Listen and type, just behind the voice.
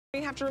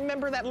You have to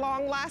remember that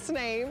long last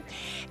name.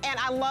 And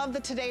I love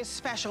that today's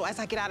special as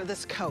I get out of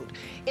this coat.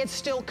 It's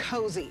still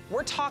cozy.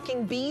 We're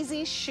talking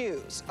Beezy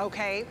shoes,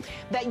 okay,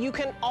 that you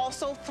can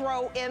also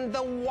throw in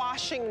the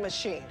washing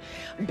machine.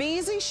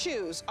 Beezy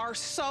shoes are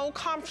so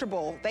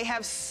comfortable. They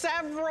have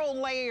several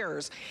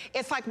layers.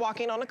 It's like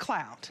walking on a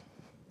cloud.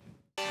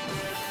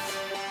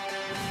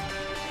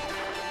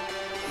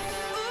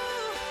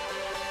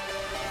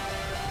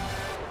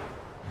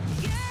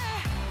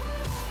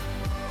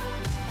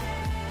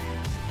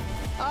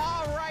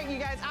 You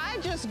guys, I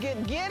just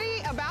get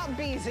giddy about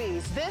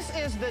Beezy's. This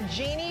is the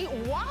Genie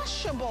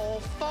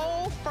washable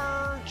faux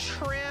fur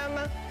trim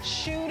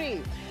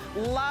shootie.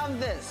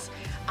 Love this.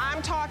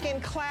 I'm talking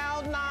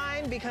Cloud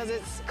 9 because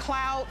it's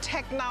cloud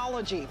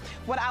technology.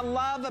 What I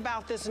love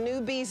about this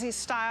new Beezy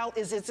style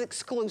is it's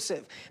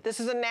exclusive. This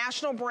is a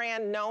national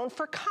brand known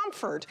for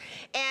comfort,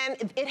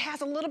 and it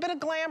has a little bit of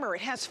glamour.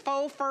 It has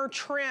faux fur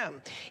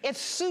trim. It's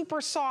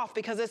super soft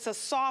because it's a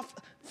soft,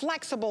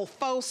 flexible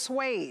faux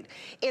suede.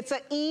 It's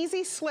an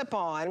easy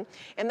slip-on,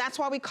 and that's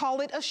why we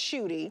call it a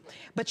shootie,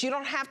 but you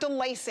don't have to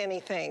lace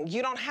anything.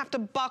 You don't have to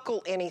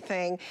buckle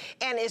anything,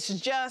 and it's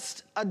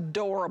just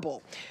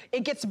adorable.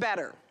 It gets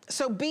better.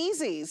 So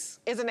Beezy's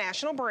is a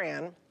national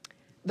brand.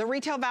 The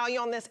retail value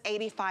on this,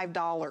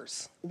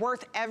 $85,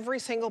 worth every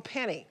single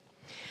penny.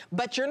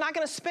 But you're not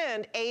gonna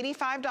spend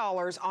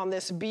 $85 on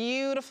this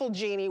beautiful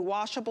Genie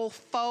washable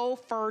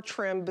faux fur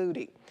trim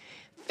bootie.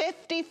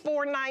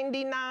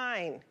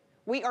 $54.99.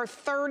 We are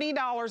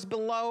 $30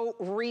 below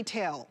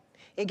retail.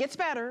 It gets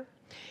better.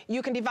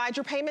 You can divide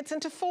your payments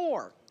into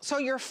 4. So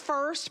your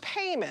first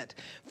payment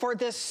for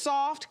this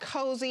soft,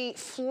 cozy,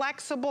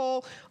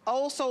 flexible,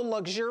 also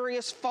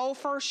luxurious faux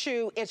fur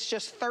shoe, it's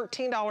just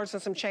 $13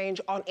 and some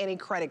change on any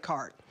credit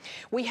card.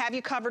 We have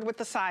you covered with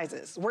the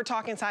sizes. We're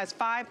talking size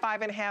 5,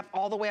 5.5,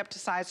 all the way up to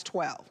size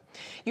 12.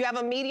 You have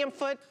a medium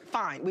foot,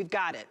 fine, we've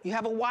got it. You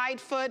have a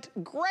wide foot,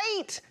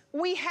 great,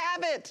 we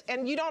have it.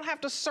 And you don't have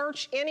to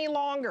search any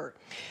longer.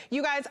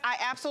 You guys, I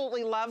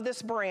absolutely love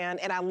this brand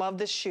and I love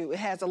this shoe. It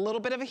has a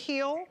little bit of a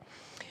heel.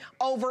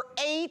 Over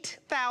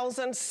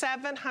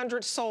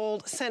 8,700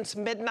 sold since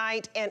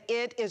midnight, and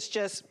it is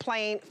just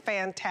plain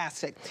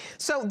fantastic.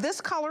 So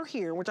this color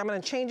here, which I'm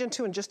gonna change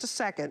into in just a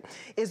second,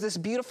 is this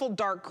beautiful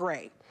dark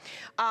gray.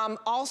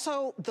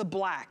 Also the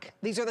black.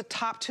 These are the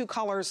top 2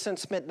 colors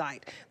since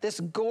midnight. This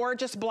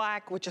gorgeous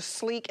black, which is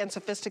sleek and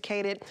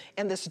sophisticated,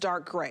 and this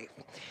dark gray.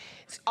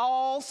 It's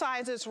all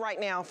sizes right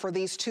now for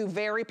these 2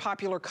 very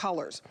popular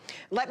colors.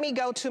 Let me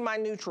go to my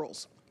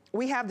neutrals.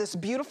 We have this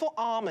beautiful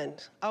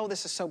almond. Oh,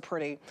 this is so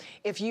pretty.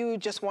 If you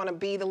just want to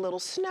be the little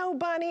snow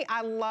bunny,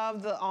 I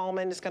love the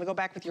almond. It's going to go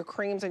back with your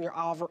creams and your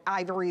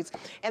ivories.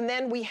 And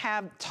then we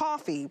have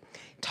toffee.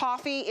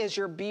 Toffee is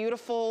your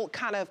beautiful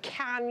kind of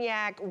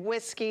cognac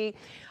whiskey.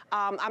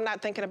 I'm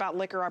not thinking about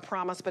liquor, I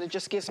promise, but it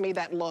just gives me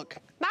that look.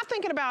 Not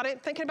thinking about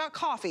it, thinking about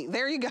coffee.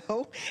 There you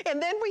go.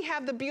 And then we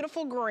have the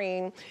beautiful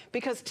green,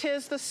 because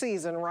 'tis the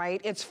season,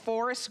 right? It's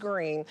forest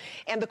green.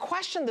 And the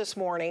question this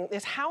morning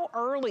is, how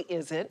early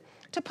is it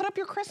to put up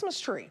your Christmas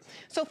tree?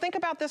 So think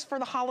about this for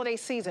the holiday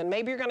season.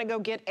 Maybe you're gonna go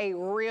get a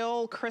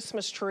real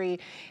Christmas tree,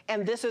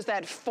 and this is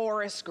that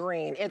forest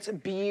green. It's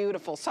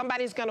beautiful.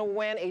 Somebody's gonna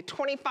win a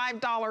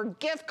 $25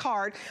 gift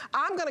card.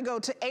 I'm gonna go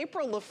to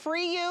April to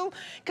free you,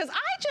 because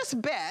I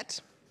just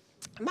bet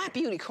my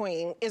beauty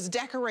queen is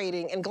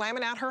decorating and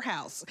glamming out her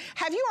house.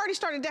 Have you already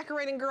started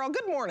decorating, girl?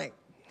 Good morning.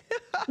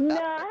 No,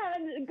 I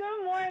haven't.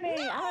 Good morning.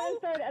 No. I haven't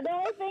started. The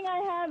only thing I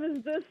have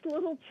is this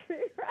little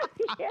tree right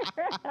here.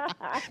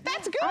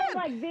 That's good. I'm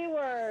like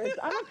viewers.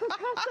 I'm a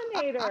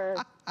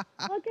procrastinator.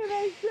 What can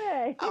I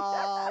say?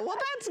 Oh, well,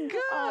 that's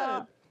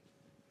good.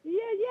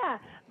 Yeah.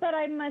 But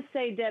I must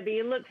say, Debbie,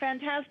 you look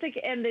fantastic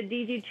in the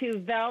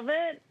DG2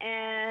 velvet.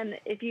 And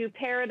if you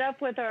pair it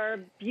up with our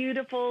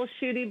beautiful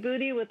shooty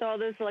booty with all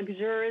this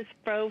luxurious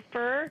faux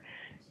fur,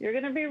 you're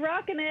going to be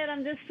rocking it,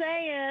 I'm just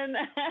saying.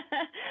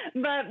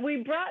 But we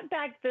brought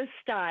back this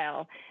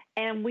style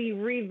and we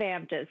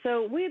revamped it.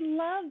 So we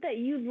love that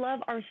you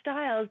love our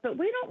styles, but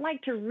we don't like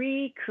to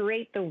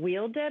recreate the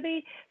wheel,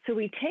 Debbie. So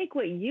we take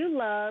what you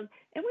love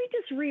and we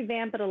just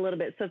revamp it a little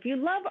bit. So if you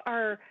love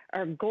our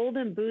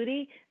golden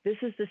booty,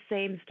 this is the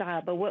same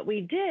style. But what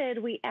we did,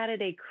 we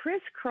added a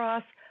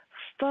crisscross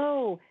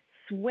faux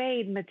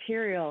suede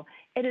material.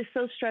 It is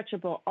so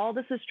stretchable. All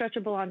this is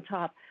stretchable on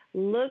top.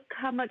 Look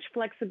how much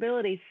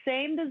flexibility.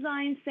 Same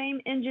design,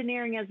 same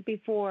engineering as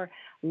before.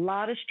 A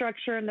lot of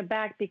structure in the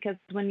back, because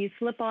when you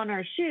slip on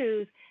our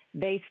shoes,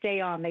 they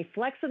stay on. They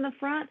flex in the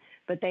front,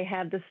 but they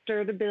have the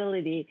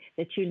sturdybility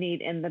that you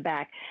need in the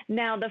back.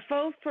 Now, the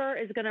faux fur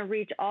is going to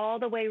reach all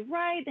the way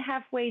right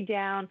halfway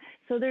down,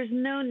 so there's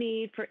no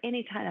need for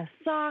any kind of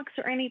socks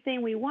or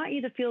anything. We want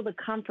you to feel the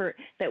comfort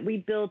that we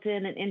built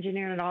in and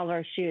engineered in all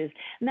our shoes.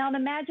 Now, the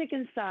magic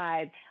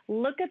inside,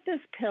 look at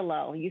this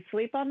pillow. You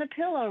sleep on the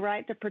pillow,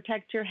 right, to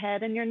protect your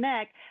head and your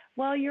neck.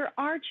 Well, your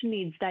arch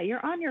needs that.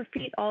 You're on your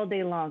feet all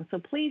day long, so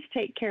please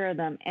take care of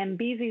them, and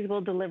Beezy's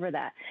will deliver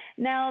that.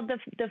 Now,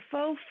 the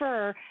faux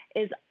fur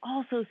is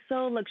also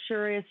so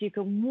luxurious. You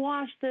can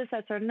wash this.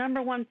 That's our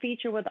 #1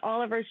 feature with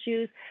all of our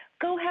shoes.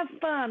 Go have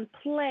fun,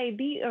 play.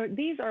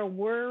 These are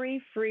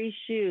worry-free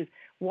shoes.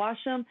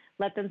 Wash them,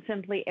 let them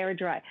simply air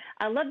dry.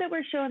 I love that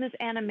we're showing this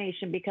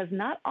animation because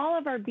not all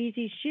of our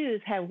BG shoes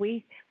have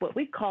what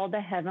we call the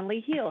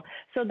heavenly heel.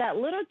 So that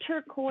little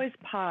turquoise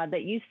pod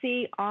that you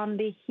see on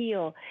the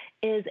heel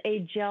is a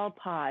gel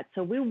pod.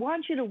 So we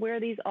want you to wear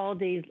these all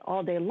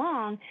day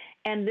long,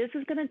 and this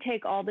is going to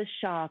take all the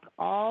shock,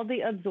 all the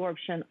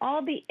absorption,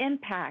 all the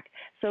impact.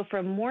 So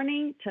from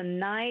morning to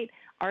night,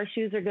 our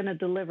shoes are going to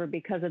deliver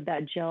because of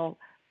that gel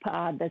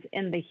pod that's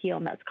in the heel,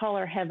 and that's called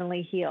our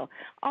heavenly heel.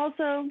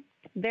 Also,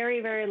 very,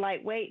 very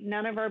lightweight.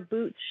 None of our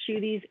boots,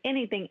 shoeties,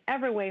 anything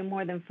ever weigh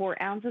more than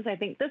 4 ounces. I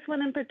think this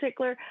one in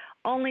particular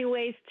only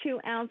weighs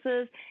 2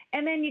 ounces.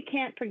 And then you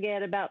can't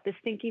forget about the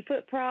stinky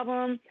foot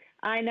problem.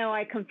 I know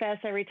I confess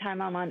every time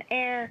I'm on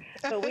air,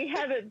 but we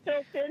have it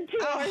built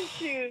into our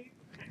shoes.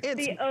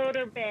 The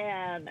odor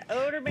ban.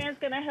 Odor ban's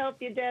going to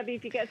help you, Debbie,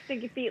 if you got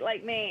stinky feet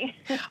like me.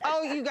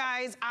 Oh, you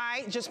guys,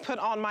 I just put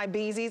on my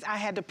Beezies. I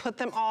had to put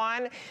them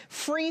on.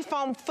 Free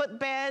foam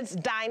footbeds,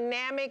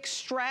 dynamic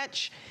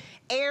stretch,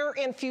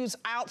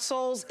 air-infused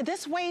outsoles.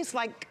 This weighs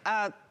like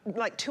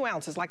 2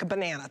 ounces, like a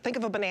banana. Think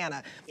of a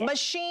banana. Yep.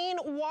 Machine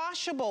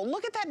washable.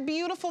 Look at that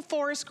beautiful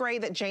forest gray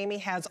that Jamie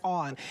has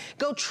on.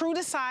 Go true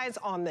to size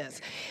on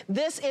this.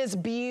 This is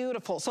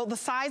beautiful. So the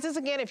sizes,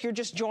 again, if you're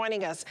just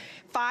joining us,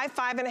 5,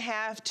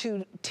 5.5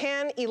 to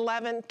 10,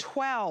 11,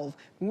 12.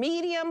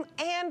 Medium,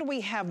 and we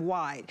have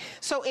wide.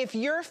 So if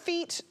your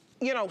feet,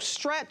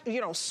 stretch,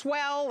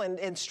 swell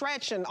and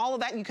stretch and all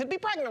of that, you could be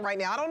pregnant right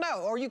now, I don't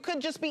know. Or you could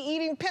just be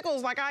eating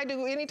pickles like I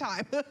do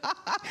anytime.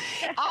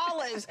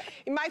 Olives.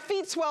 My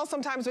feet swell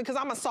sometimes because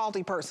I'm a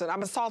salty person.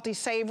 I'm a salty,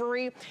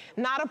 savory.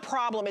 Not a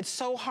problem. It's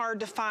so hard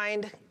to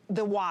find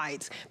the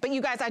wides. But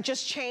you guys, I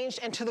just changed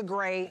into the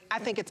gray. I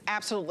think it's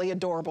absolutely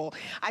adorable.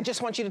 I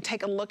just want you to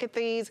take a look at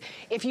these.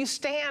 If you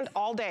stand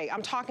all day,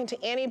 I'm talking to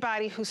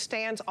anybody who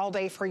stands all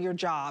day for your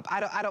job.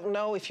 I don't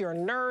know if you're a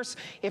nurse,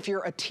 if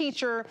you're a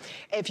teacher,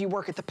 if you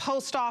work at the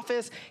post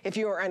office, if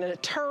you're an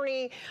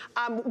attorney.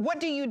 What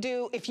do you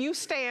do if you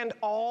stand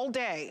all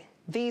day?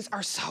 These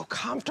are so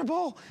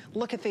comfortable.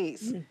 Look at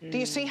these. Do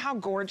you see how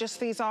gorgeous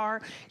these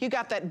are? You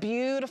got that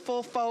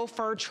beautiful faux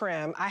fur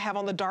trim I have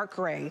on the dark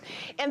gray.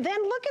 And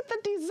then look at the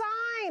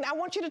design. I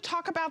want you to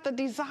talk about the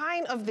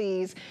design of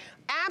these.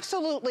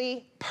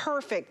 Absolutely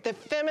perfect. The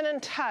feminine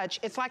touch.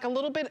 It's like a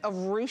little bit of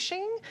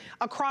ruching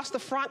across the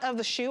front of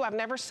the shoe. I've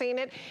never seen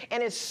it.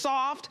 And it's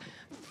soft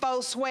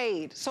faux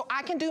suede. So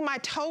I can do my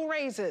toe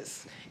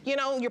raises.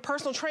 Your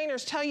personal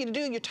trainers tell you to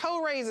do your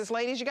toe raises,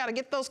 ladies. You got to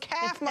get those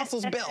calf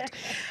muscles built.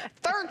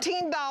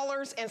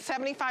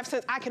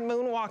 $13.75. I can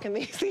moonwalk in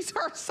these. These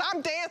are,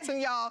 I'm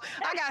dancing, y'all.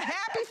 I got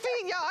happy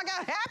feet, y'all. I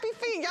got happy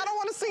feet. Y'all don't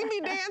want to see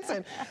me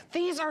dancing.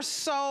 These are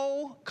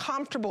so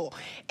comfortable.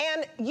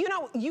 And, you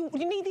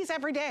need these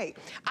every day.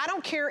 I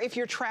don't care if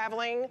you're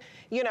traveling,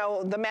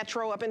 the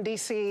metro up in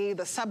DC,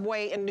 the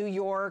subway in New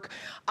York,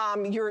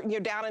 you're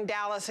down in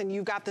Dallas and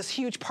you've got this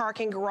huge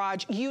parking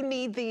garage. You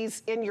need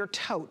these in your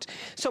tote.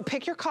 So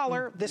pick your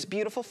color, this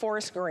beautiful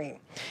forest green.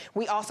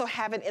 We also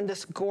have it in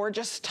this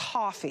gorgeous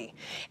toffee.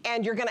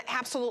 And you're gonna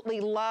absolutely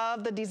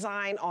love the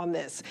design on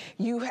this.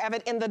 You have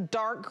it in the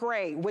dark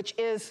gray, which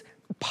is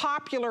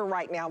popular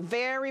right now.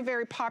 Very,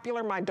 very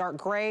popular, my dark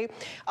gray,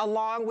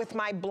 along with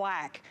my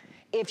black.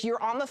 If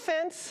you're on the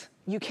fence,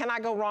 you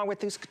cannot go wrong with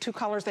these two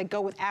colors. They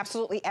go with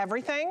absolutely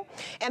everything.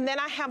 And then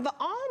I have the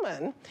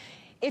almond.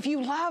 If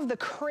you love the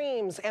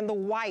creams and the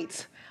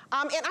whites,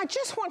 and I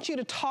just want you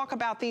to talk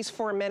about these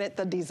for a minute,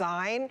 the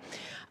design.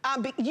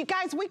 You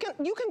guys,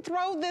 you can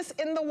throw this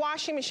in the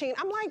washing machine.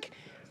 I'm like,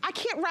 I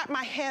can't wrap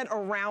my head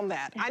around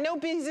that. I know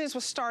Beezies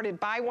was started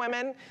by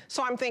women,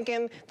 so I'm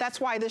thinking that's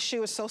why this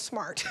shoe is so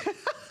smart.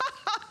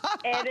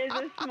 It is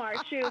a smart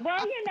shoe.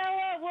 Well, you know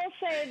what?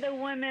 We'll say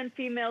the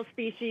female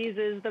species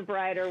is the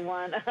brighter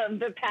one of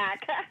the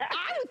pack.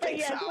 I would think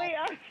yes, so. We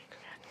are.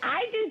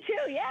 I do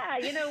too, yeah.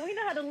 We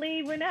know how to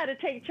lead, we know how to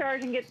take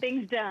charge and get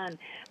things done.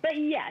 But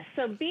yes,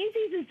 so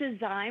Beezies is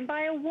designed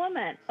by a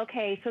woman.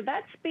 Okay, so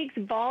that speaks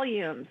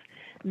volumes.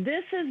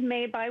 This is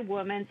made by a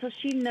woman, so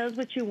she knows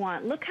what you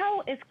want. Look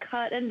how it's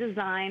cut and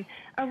designed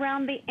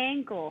around the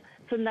ankle,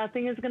 so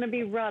nothing is going to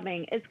be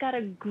rubbing. It's got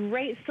a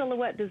great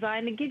silhouette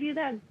design to give you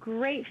that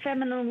great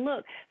feminine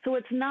look, so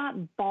it's not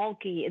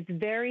bulky. It's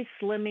very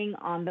slimming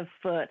on the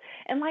foot.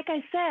 And like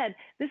I said,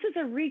 this is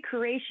a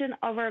recreation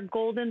of our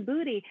golden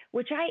booty,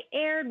 which I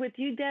aired with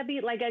you, Debbie,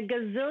 like a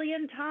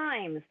gazillion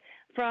times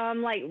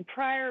from like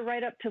prior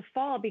right up to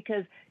fall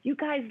because you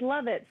guys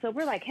love it. So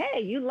we're like,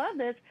 hey, you love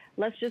this.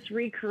 Let's just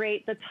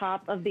recreate the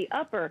top of the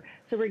upper.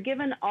 So we're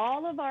giving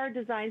all of our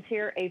designs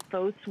here a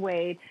faux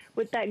suede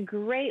with that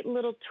great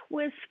little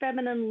twist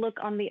feminine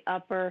look on the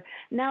upper.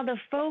 Now the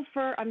faux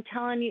fur, I'm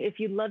telling you, if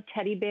you love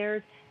teddy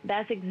bears,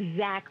 that's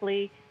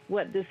exactly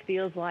what this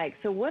feels like.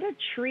 So what a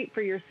treat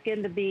for your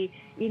skin to be,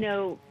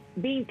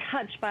 being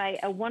touched by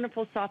a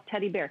wonderful soft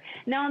teddy bear.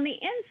 Now on the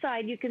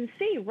inside, you can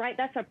see, right,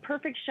 that's a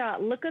perfect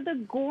shot. Look at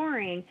the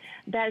goring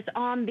that's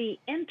on the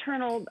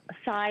internal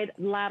side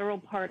lateral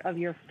part of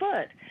your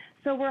foot.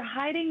 So we're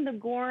hiding the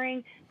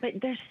goring, but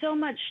there's so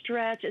much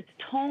stretch. It's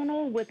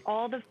tonal with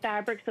all the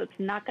fabric, so it's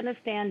not going to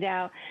stand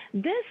out.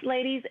 This,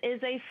 ladies,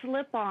 is a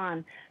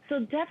slip-on.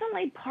 So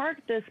definitely park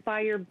this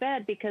by your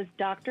bed, because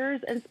doctors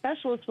and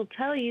specialists will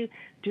tell you,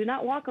 do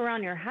not walk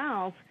around your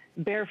house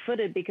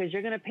barefooted, because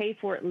you're going to pay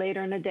for it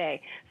later in the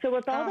day. So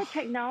with all the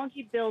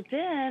technology built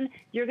in,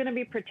 you're going to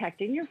be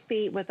protecting your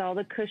feet with all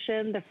the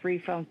cushion, the free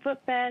foam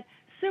footbed,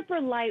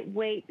 super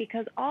lightweight,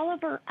 because all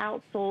of our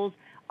outsoles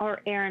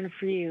are air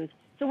infused.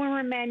 So when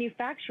we're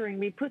manufacturing,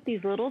 we put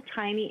these little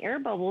tiny air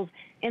bubbles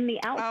in the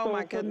outsole. Oh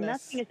my so goodness.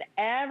 nothing is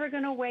ever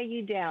going to weigh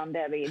you down,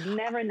 Debbie.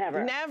 Never,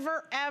 never.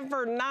 Never,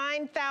 ever.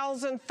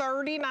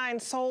 9,039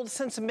 sold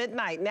since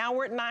midnight. Now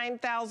we're at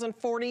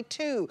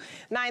 9,042,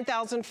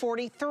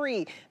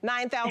 9,043,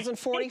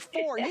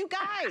 9,044. You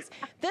guys,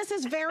 this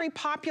is very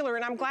popular,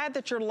 and I'm glad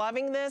that you're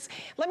loving this.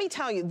 Let me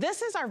tell you,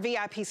 this is our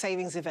VIP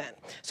savings event.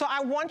 So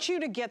I want you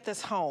to get this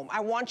home.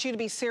 I want you to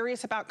be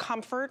serious about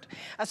comfort,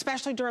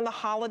 especially during the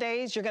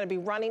holidays. You're going to be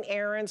running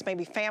errands,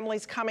 maybe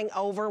families coming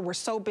over. We're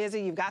so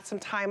busy. You've got some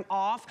time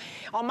off.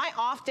 On my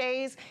off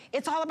days,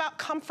 it's all about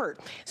comfort.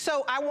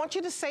 So I want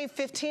you to save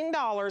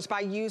 $15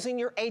 by using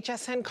your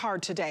HSN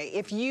card today.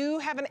 If you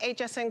have an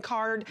HSN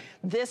card,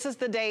 this is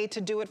the day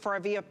to do it for a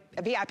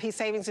VIP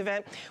savings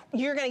event.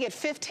 You're going to get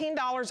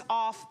 $15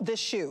 off this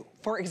shoe.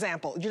 For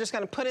example, you're just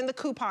going to put in the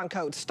coupon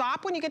code.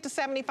 Stop when you get to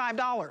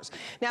 $75.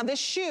 Now this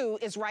shoe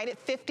is right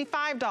at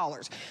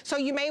 $55. So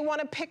you may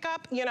want to pick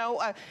up, you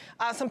know,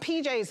 some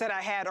PJs that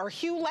I had, or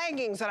Hue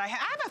leggings that I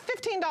had. I have a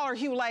 $15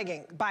 Hue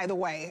legging, by the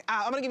way.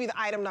 I'm going to give you the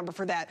item number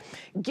for that.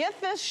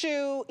 Get this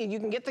shoe, you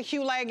can get the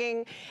Hue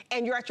legging,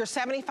 and you're at your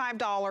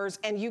 $75,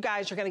 and you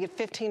guys are going to get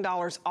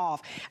 $15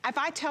 off. If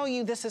I tell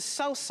you this is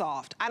so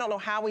soft, I don't know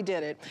how we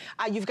did it.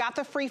 You've got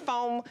the free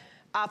foam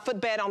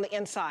footbed on the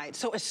inside.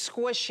 So it's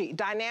squishy,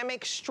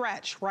 dynamic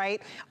stretch,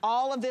 right?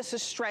 All of this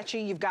is stretchy.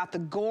 You've got the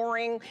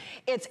goring.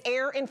 It's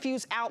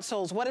air-infused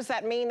outsoles. What does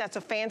that mean? That's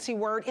a fancy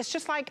word. It's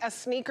just like a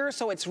sneaker,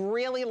 so it's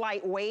really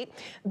lightweight.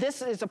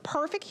 This is a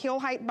perfect heel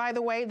height, by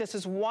the way. This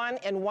is 1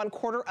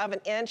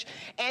 1/4 inch.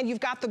 And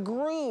you've got the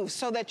groove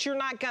so that you're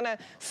not gonna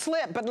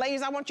slip. But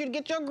ladies, I want you to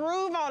get your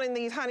groove on in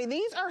these, honey.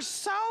 These are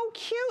so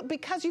cute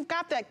because you've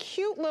got that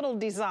cute little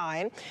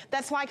design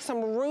that's like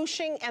some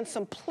ruching and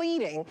some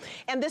pleating.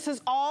 And this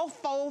is all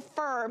faux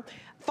fur,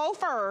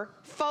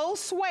 faux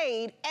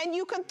suede, and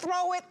you can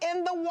throw it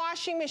in the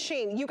washing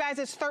machine. You guys,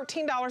 it's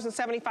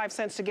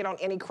 $13.75 to get on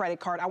any credit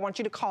card. I want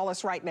you to call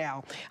us right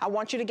now. I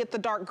want you to get the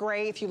dark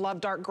gray if you love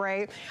dark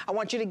gray. I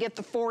want you to get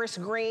the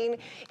forest green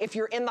if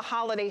you're in the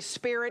holiday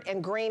spirit,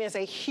 and green is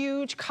a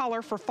huge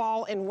color for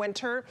fall and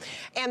winter.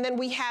 And then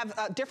we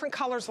have different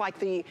colors like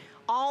the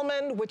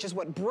almond, which is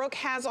what Brooke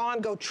has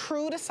on. Go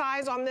true to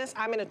size on this.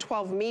 I'm in a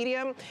 12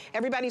 medium.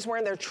 Everybody's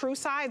wearing their true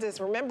sizes.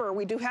 Remember,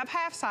 we do have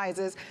half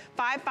sizes,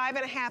 5,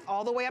 5.5,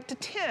 all the way up to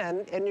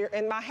 10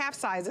 in my half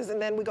sizes.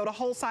 And then we go to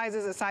whole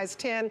sizes at size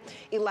 10,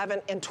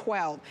 11, and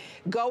 12.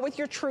 Go with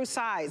your true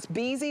size.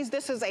 Beezy's,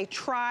 this is a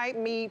try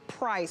me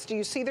price. Do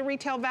you see the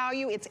retail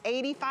value? It's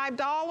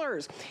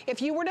 $85.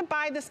 If you were to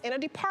buy this in a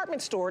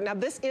department store, now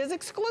this is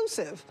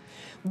exclusive,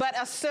 but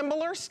a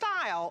similar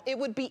style, it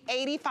would be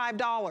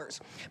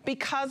 $85.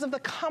 Because of the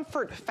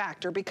comfort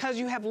factor, because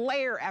you have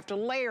layer after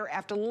layer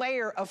after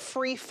layer of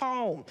free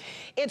foam.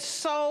 It's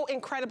so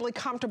incredibly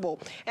comfortable.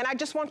 And I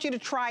just want you to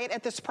try it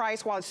at this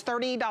price while it's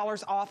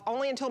 $30 off,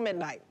 only until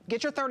midnight.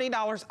 Get your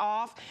 $30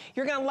 off.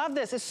 You're gonna love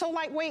this. It's so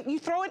lightweight, you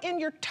throw it in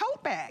your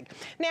tote bag.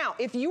 Now,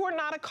 if you are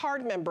not a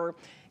card member,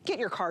 get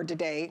your card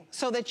today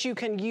so that you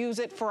can use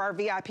it for our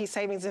VIP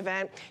savings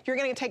event. You're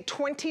gonna take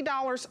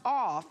 $20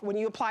 off when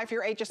you apply for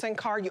your HSN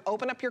card. You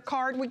open up your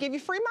card, we give you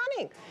free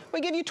money. We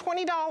give you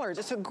 $20.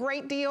 It's a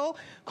great deal.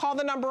 Call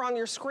the number on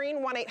your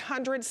screen,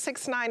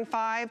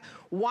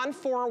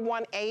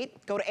 1-800-695-1418.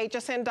 Go to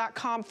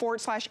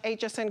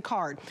hsn.com/HSN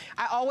card.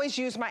 I always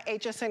use my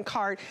HSN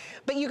card.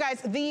 But you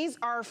guys, these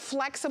are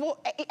flexible.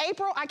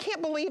 April, I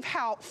can't believe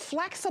how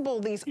flexible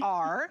these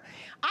are.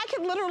 I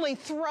could literally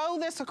throw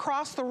this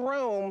across the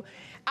room.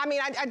 I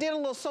mean, I did a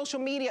little social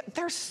media.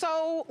 They're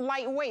so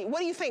lightweight.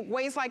 What do you think?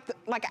 Weighs like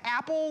an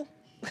apple?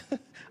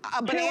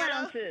 A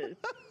banana? 2 ounces.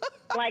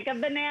 Like a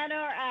banana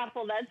or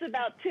apple, that's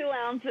about 2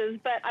 ounces.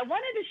 But I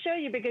wanted to show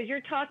you, because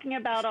you're talking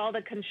about all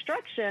the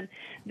construction.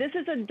 This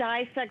is a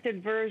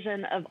dissected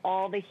version of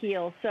all the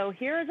heels. So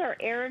here's our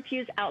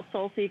air-infused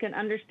outsole, so you can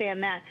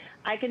understand that.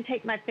 I can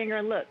take my finger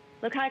and look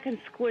how I can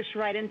squish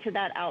right into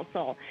that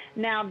outsole.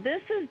 Now,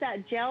 this is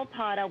that gel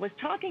pod I was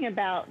talking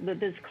about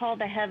that's called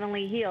the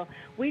Heavenly Heel.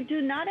 We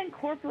do not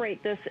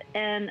incorporate this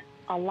in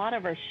a lot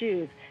of our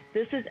shoes.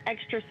 This is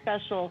extra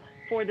special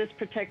for this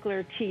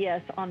particular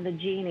TS on the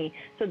Genie.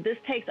 So this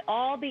takes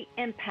all the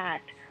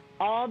impact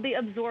all the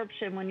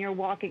absorption when you're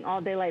walking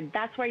all day long.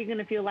 That's why you're going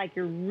to feel like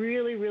you're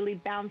really, really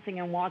bouncing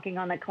and walking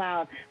on a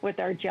cloud with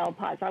our gel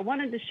pods. So I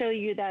wanted to show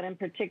you that in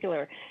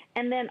particular.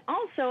 And then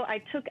also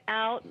I took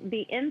out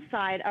the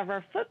inside of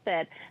our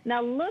footbed.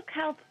 Now look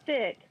how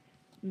thick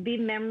the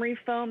memory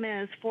foam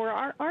is for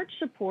our arch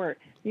support.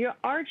 Your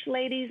arch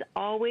ladies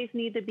always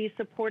need to be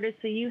supported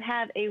so you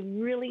have a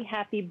really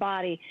happy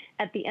body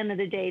at the end of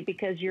the day,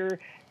 because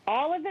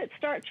all of it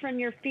starts from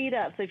your feet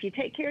up. So if you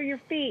take care of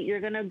your feet,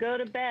 you're going to go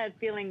to bed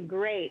feeling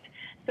great.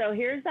 So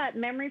here's that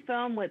memory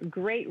foam with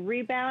great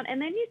rebound. And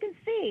then you can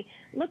see,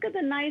 look at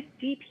the nice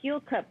deep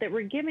heel cup that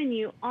we're giving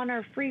you on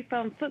our free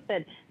foam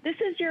footbed. This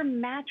is your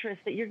mattress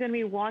that you're going to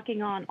be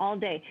walking on all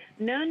day.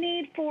 No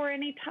need for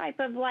any type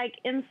of like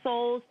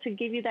insoles to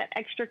give you that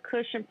extra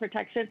cushion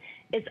protection.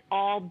 It's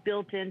all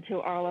built into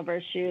all of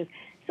our shoes.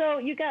 So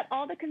you got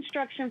all the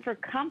construction for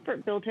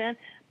comfort built in,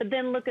 but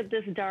then look at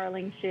this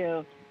darling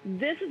shoe.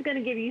 This is going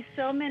to give you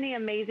so many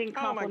amazing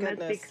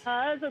compliments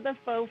because of the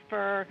faux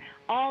fur,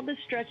 all the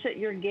stretch that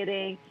you're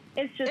getting.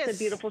 It's just a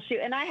beautiful shoe.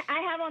 And I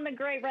have on the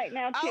gray right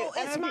now, too. Oh,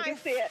 it's my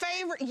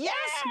favorite. Yes,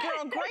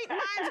 girl, great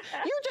minds.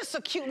 You're just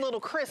a cute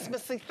little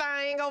Christmassy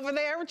thing over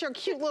there with your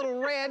cute little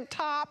red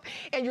top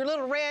and your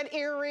little red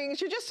earrings.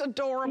 You're just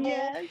adorable.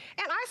 Yes.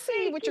 And I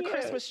see you with your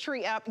Christmas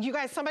tree up. You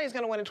guys, somebody's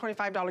going to win a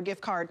 $25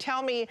 gift card.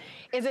 Tell me,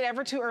 is it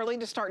ever too early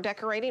to start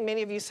decorating?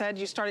 Many of you said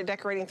you started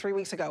decorating 3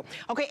 weeks ago.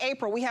 Okay,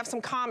 April, we have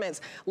some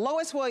comments.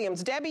 Lois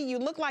Williams, Debbie, you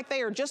look like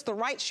they are just the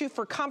right shoe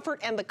for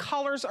comfort and the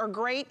colors are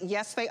great.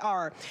 Yes, they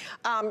are.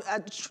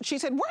 She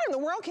said, where in the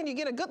world can you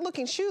get a good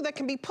looking shoe that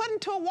can be put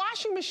into a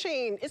washing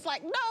machine? It's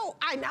like, no,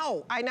 I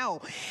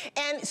know.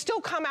 And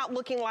still come out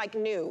looking like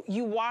new.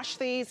 You wash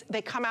these,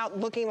 they come out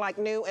looking like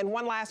new. And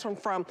one last one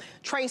from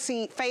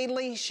Tracy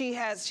Fadley.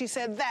 She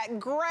said,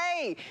 that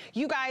gray.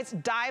 You guys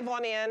dive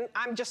on in.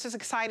 I'm just as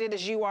excited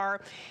as you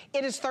are.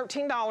 It is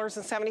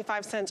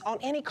 $13.75 on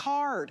any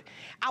card.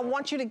 I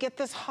want you to get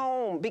this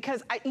home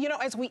because, you know,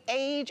 as we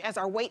age, as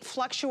our weight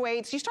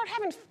fluctuates, you start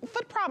having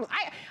foot problems.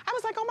 I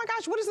was like, oh my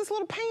gosh, what is this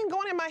little pain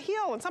going in my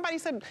heel? And somebody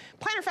said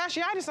plantar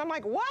fasciitis. I'm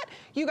like, what?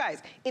 You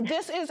guys,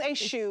 this is a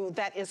shoe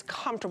that is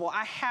comfortable.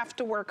 I have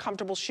to wear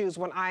comfortable shoes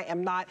when I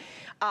am not,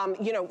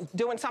 you know,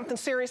 doing something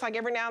serious. Like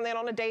every now and then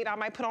on a date, I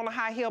might put on a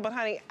high heel, but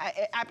honey,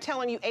 I'm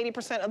telling you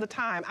 80% of the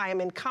time, I am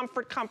in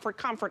comfort.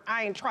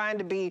 I ain't trying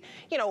to be,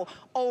 you know,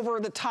 over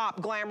the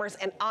top, glamorous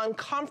and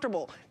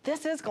uncomfortable.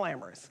 This is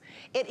glamorous.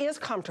 It is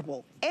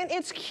comfortable and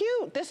it's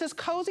cute. This is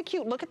cozy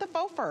cute. Look at the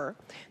faux fur.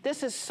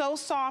 This is so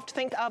soft.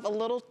 Think of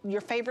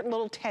your favorite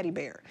little teddy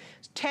bear.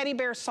 Teddy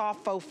bear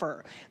soft faux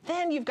fur.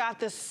 Then you've got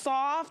this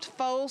soft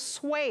faux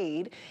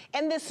suede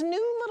and this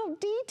new little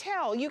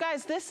detail. You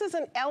guys, this is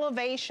an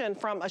elevation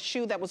from a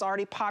shoe that was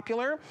already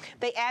popular.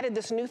 They added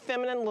this new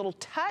feminine little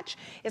touch.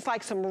 It's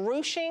like some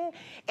ruching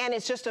and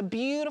it's just a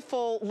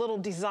beautiful little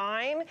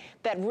design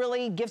that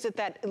really gives it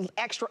that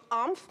extra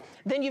oomph.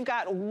 Then you've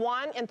got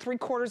 1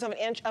 3/4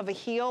 inch of a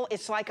heel.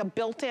 It's like a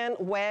built-in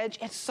wedge.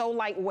 It's so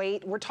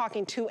lightweight. We're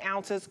talking 2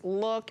 ounces.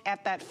 Look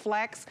at that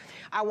flex.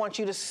 I want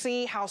you to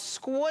see how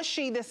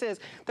squishy this is.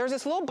 There's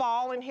this little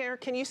ball in here.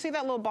 Can you see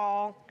that little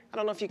ball? I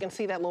don't know if you can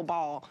see that little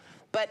ball,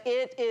 but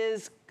it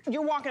is,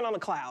 you're walking on a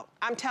cloud.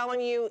 I'm telling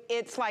you,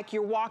 it's like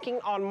you're walking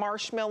on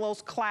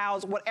marshmallows,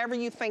 clouds, whatever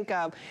you think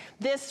of.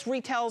 This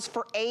retails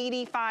for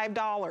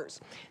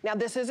 $85. Now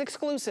this is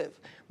exclusive,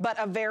 but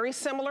a very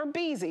similar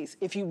Beezy's.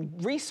 If you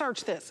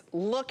research this,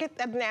 look at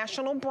the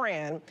national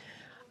brand.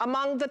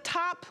 Among the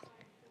top,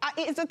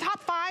 is it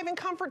top 5 in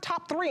comfort,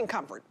 top 3 in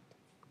comfort?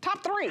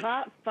 Top 3.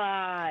 Top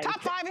 5.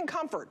 Top 5 in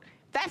comfort.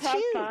 That's top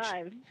huge.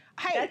 5.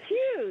 Hey. That's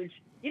huge.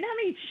 You know how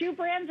many shoe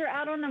brands are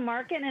out on the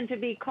market and to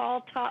be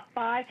called top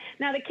 5?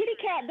 Now, the kitty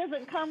cat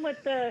doesn't come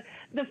with the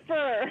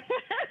fur,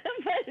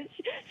 but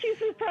she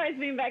surprised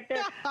me back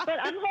there. But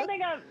I'm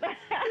holding up.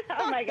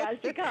 Oh, my gosh,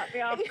 she caught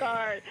me off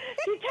guard.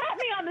 She tapped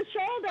me on the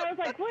shoulder. I was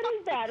like, what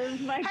is that? It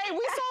was my Hey,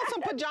 we saw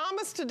some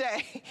pajamas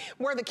today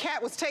where the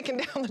cat was taking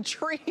down the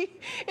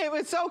tree. It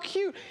was so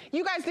cute.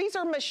 You guys, these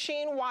are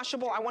machine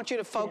washable. I want you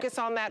to focus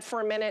on that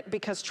for a minute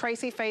because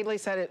Tracy Fadley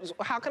said it.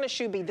 How can a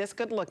shoe be this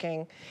good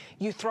looking?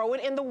 You throw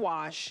it in the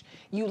wash.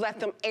 You let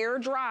them air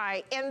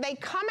dry and they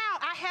come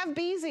out. I have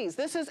Beezy's.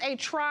 This is a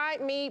try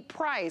me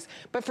price.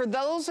 But for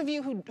those of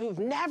you who've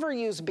never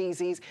used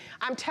Beezy's,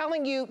 I'm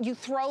telling you, you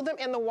throw them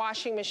in the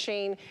washing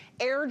machine,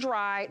 air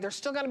dry. They're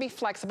still going to be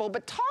flexible.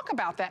 But talk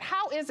about that.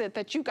 How is it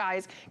that you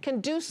guys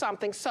can do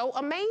something so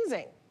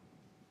amazing?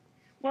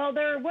 Well,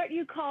 they're what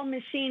you call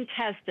machine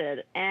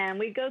tested, and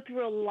we go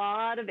through a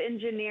lot of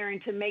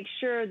engineering to make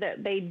sure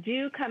that they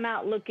do come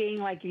out looking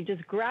like you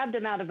just grabbed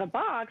them out of a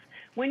box.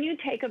 When you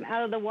take them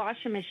out of the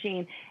washing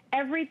machine,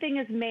 everything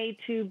is made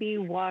to be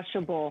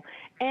washable,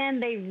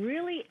 and they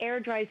really air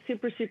dry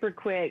super, super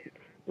quick.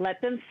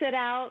 Let them sit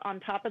out on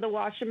top of the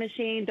washing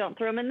machine. Don't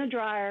throw them in the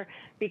dryer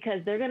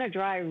because they're going to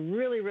dry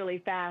really, really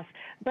fast.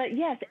 But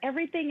yes,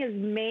 everything is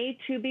made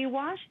to be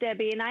washed,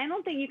 Debbie. And I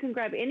don't think you can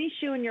grab any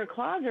shoe in your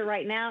closet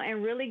right now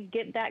and really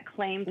get that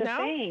claim to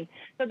fame.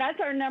 So that's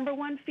our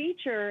 #1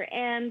 feature.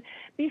 And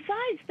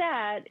besides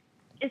that,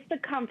 It's the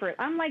comfort.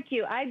 I'm like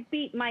you. I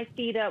beat my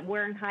feet up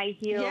wearing high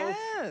heels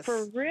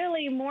for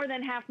really more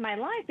than half my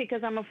life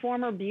because I'm a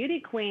former beauty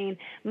queen.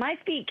 My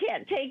feet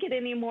can't take it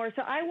anymore.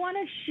 So I want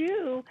a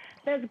shoe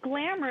that's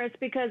glamorous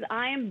because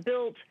I am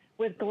built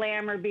with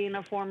glamour being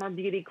a former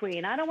beauty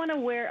queen. I don't want to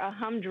wear a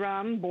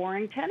humdrum,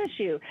 boring tennis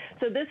shoe.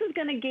 So this is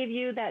going to give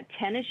you that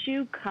tennis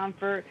shoe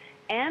comfort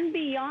and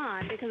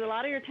beyond, because a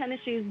lot of your tennis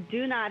shoes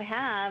do not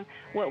have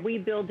what we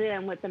build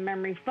in with the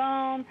memory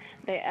foam,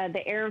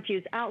 the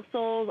air-infused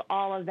outsoles,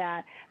 all of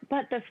that.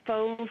 But the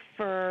faux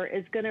fur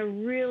is going to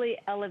really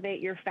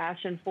elevate your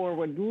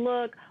fashion-forward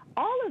look.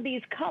 All of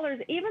these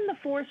colors, even the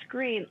forest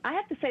green, I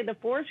have to say the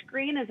forest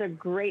green is a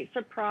great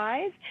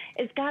surprise.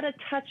 It's got a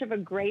touch of a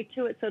gray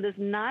to it, so it is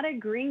not a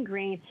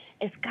green.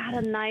 It's got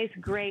a nice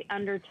gray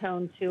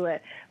undertone to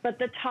it. But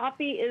the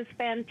toffee is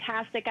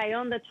fantastic. I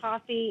own the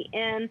toffee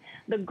in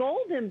the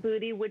golden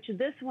booty, which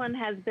this one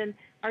has been,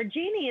 our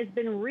genie has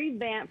been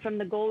revamped from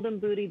the golden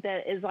booty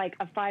that is like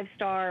a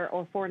 5-star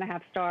or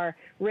 4.5-star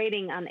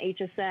rating on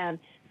HSN.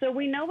 So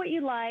we know what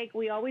you like.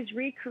 We always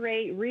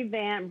recreate,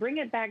 revamp, bring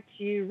it back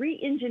to you,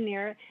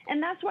 re-engineer it,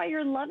 and that's why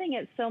you're loving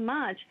it so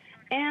much.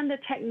 And the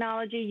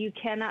technology, you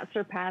cannot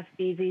surpass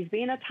Beezy's.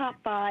 Being a top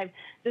 5,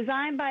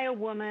 designed by a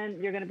woman,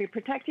 you're going to be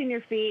protecting your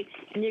feet,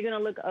 and you're going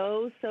to look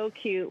oh so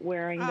cute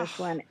wearing this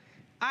one.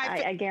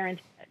 I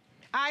guarantee it.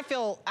 I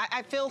feel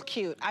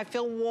cute. I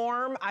feel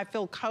warm. I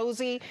feel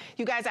cozy.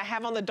 You guys, I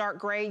have on the dark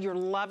gray. You're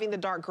loving the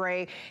dark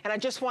gray. And I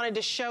just wanted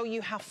to show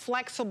you how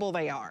flexible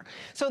they are.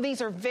 So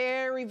these are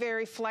very,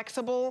 very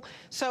flexible.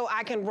 So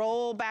I can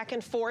roll back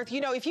and forth.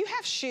 You know, if you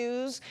have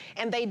shoes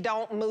and they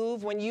don't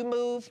move when you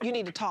move, you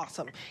need to toss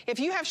them. If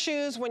you have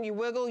shoes when you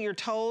wiggle your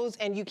toes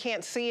and you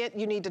can't see it,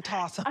 you need to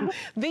toss them.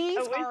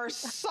 These are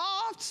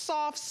soft,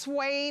 soft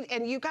suede.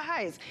 And you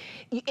guys,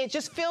 it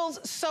just feels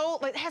so,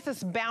 it has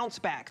this bounce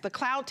back. The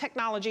cloud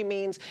technology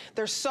means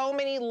there's so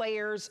many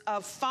layers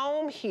of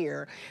foam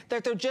here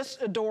that they're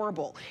just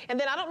adorable. And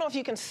then I don't know if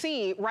you can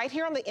see right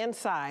here on the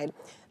inside,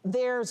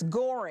 there's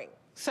goring.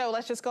 So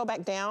let's just go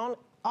back down.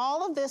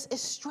 All of this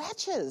is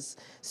stretches.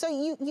 So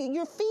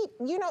your feet,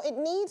 you know, it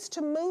needs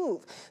to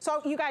move.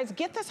 So you guys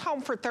get this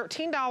home for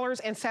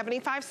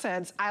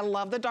 $13.75. I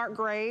love the dark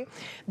gray.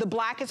 The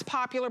black is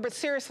popular, but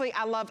seriously,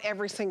 I love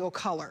every single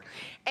color.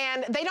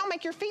 And they don't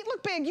make your feet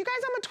look big. You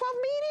guys, I'm a 12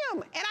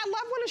 medium. And I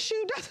love when a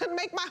shoe doesn't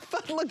make my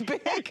foot look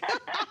big.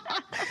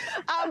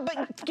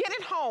 But get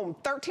it home,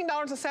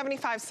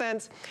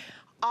 $13.75.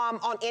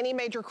 On any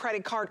major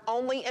credit card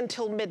only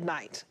until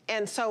midnight.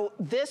 And so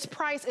this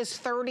price is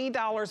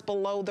 $30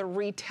 below the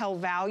retail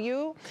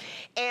value.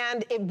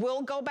 And it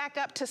will go back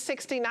up to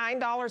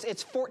 $69.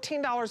 It's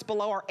 $14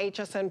 below our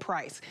HSN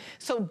price.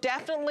 So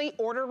definitely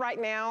order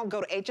right now.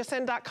 Go to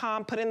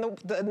hsn.com, put in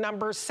the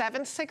number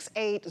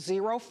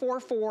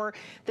 768044.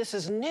 This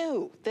is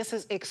new. This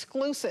is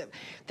exclusive.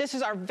 This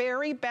is our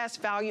very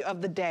best value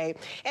of the day.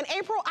 And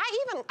April,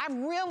 I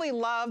really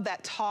love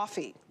that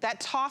toffee.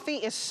 That toffee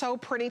is so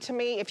pretty to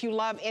me. If you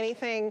love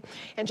anything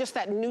and just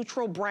that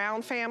neutral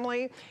brown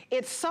family,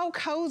 it's so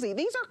cozy.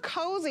 These are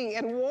cozy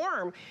and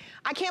warm.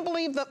 I can't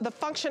believe the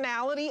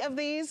functionality of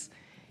these.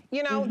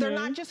 You know, they're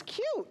not just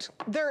cute.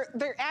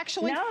 They're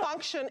actually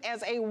function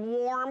as a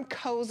warm,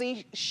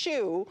 cozy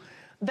shoe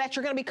that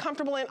you're gonna be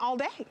comfortable in all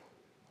day.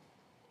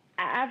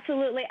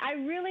 Absolutely. I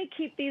really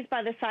keep these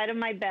by the side of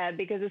my bed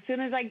because as soon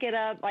as I get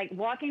up, like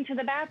walking to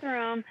the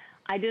bathroom,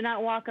 I do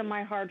not walk on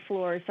my hard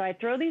floor. So I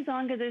throw these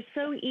on because they're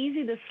so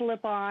easy to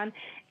slip on.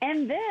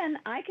 And then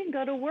I can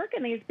go to work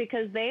in these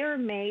because they are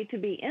made to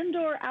be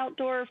indoor,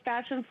 outdoor,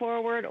 fashion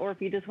forward, or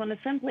if you just want to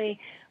simply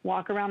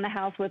walk around the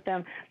house with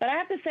them. But I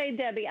have to say,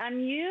 Debbie, I'm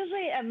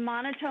usually a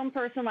monotone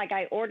person. Like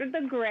I ordered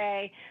the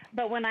gray,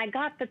 but when I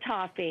got the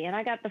toffee and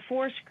I got the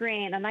forest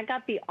green and I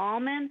got the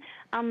almond,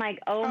 I'm like,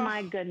 oh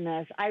my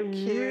goodness, I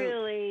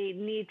really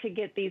need to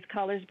get these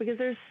colors because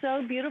they're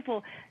so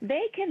beautiful.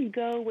 They can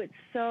go with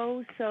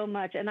so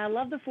much. And I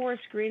love the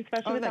forest green,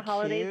 especially with the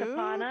holidays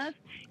upon us.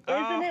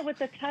 Isn't it, with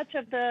the touch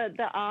of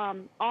the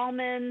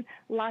almond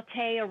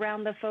latte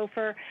around the faux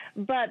fur?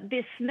 But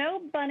the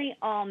Snow Bunny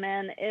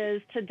almond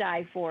is to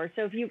die for.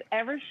 So if you've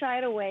ever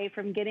shied away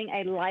from getting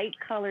a light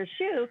color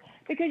shoe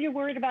because you're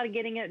worried about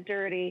getting it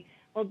dirty,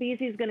 well,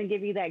 Beezy's going to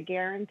give you that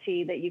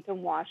guarantee that you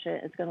can wash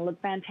it. It's going to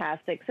look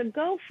fantastic. So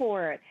go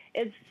for it.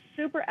 It's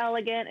super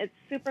elegant. It's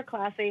super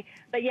classy.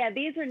 But yeah,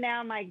 these are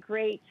now my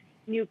great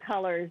new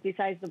colors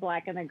besides the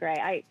black and the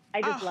gray.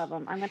 I just love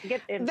them. I'm gonna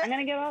get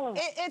all of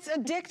them. It's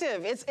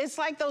addictive. It's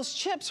like those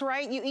chips,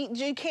 right?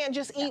 You can't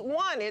just eat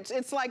one.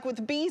 It's like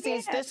with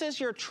Beezy's. This is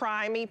your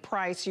try me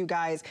price, you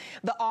guys.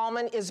 The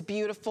almond is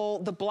beautiful.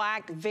 The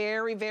black,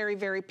 very, very,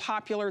 very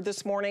popular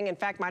this morning. In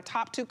fact, my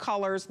top 2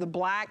 colors, the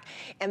black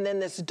and then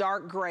this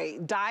dark gray.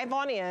 Dive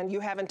on in.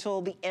 You have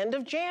until the end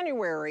of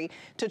January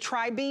to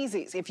try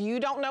Beezy's. If you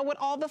don't know what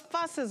all the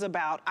fuss is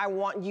about, I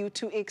want you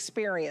to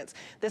experience.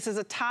 This is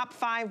a top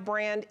 5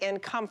 brand in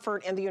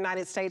comfort in the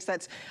United States.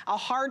 That's a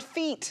hard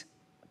feet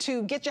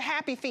to get your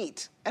happy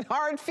feet and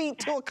hard feet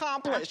to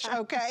accomplish,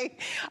 okay?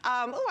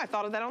 Oh, I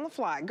thought of that on the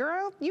fly.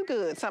 Girl, you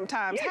good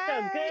sometimes. You're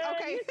hey, so good.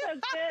 okay. You're so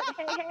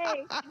good. Hey,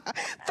 hey.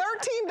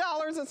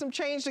 $13 and some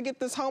change to get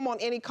this home on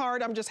any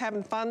card. I'm just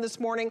having fun this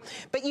morning.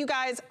 But you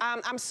guys,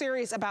 I'm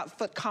serious about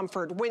foot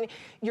comfort. When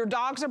your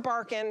dogs are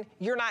barking,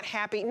 you're not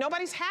happy.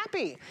 Nobody's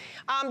happy.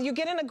 You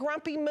get in a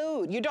grumpy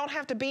mood. You don't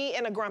have to be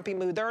in a grumpy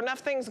mood. There are enough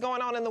things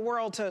going on in the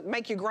world to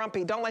make you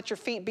grumpy. Don't let your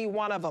feet be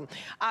one of them.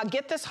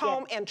 Get this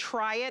home and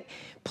try it.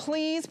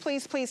 Please,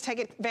 please, please take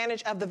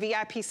advantage of the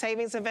VIP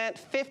savings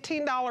event.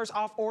 $15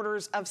 off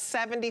orders of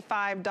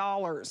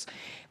 $75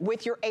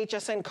 with your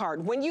HSN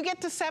card. When you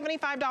get to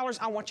 $75,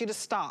 I want you to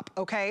stop,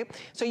 okay?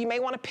 So you may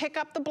want to pick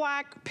up the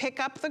black, pick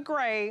up the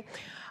gray.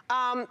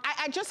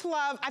 I just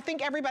love, I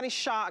think everybody's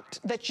shocked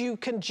that you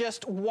can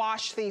just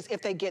wash these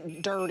if they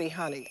get dirty,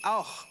 honey.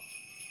 Oh.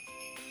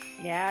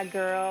 Yeah,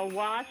 girl,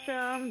 wash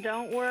them.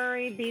 Don't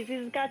worry.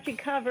 Beezy's got you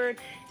covered.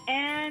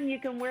 And you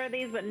can wear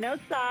these with no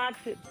socks.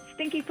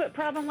 Stinky foot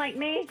problem like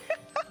me?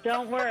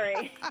 Don't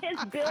worry.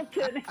 It's built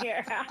in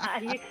here.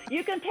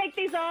 You can take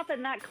these off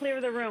and not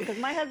clear the room. Because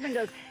my husband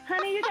goes,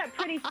 honey, you got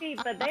pretty feet,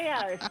 but they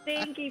are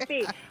stinky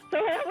feet.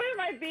 So when I wear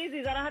my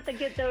Beezies, I don't have to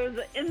get those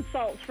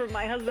insults from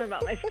my husband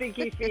about my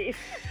stinky feet.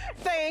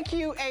 Thank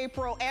you,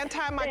 April.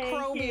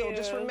 Antimicrobial.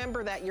 Just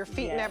remember that. Your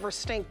feet never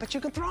stink. But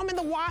you can throw them in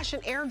the wash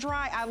and air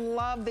dry. I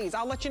love these.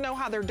 I'll let you know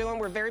how they're doing.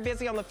 We're very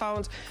busy on the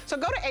phones. So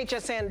go to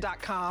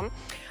hsn.com.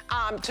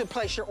 To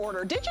place your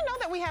order. Did you know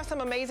that we have some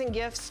amazing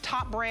gifts,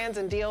 top brands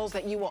and deals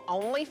that you will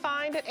only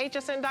find at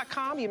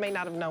hsn.com? You may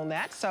not have known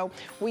that. So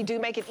we do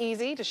make it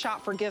easy to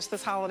shop for gifts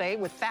this holiday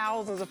with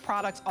thousands of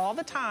products all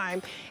the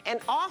time and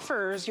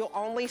offers you'll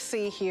only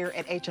see here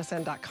at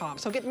hsn.com.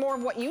 So get more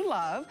of what you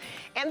love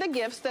and the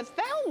gifts that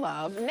they'll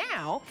love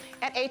now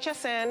at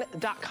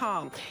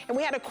hsn.com. And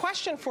we had a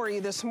question for you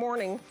this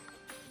morning.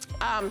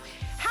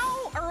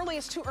 How early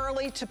is too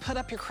early to put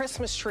up your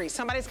Christmas tree?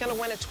 Somebody's gonna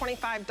win a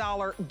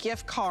 $25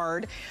 gift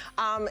card.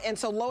 And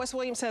so Lois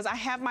Williams says, I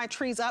have my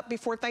trees up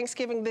before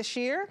Thanksgiving this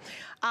year.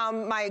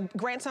 My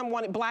grandson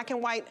wanted black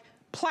and white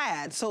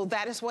plaid, so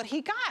that is what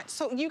he got.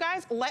 So you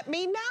guys, let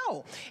me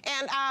know.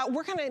 And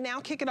we're gonna now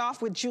kick it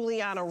off with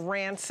Juliana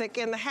Rancic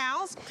in the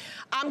house.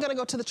 I'm gonna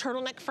go to the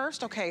turtleneck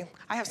first. Okay,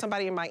 I have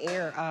somebody in my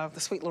ear, the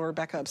sweet little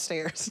Rebecca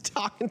upstairs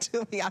talking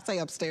to me. I say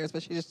upstairs,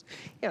 but she's just,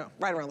 you know,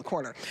 right around the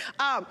corner.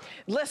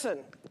 Listen,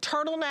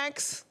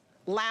 turtlenecks,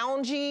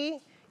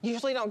 loungy,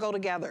 usually don't go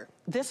together.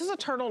 This is a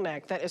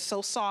turtleneck that is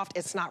so soft,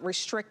 it's not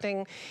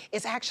restricting.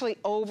 It's actually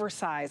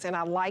oversized, and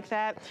I like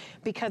that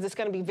because it's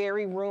gonna be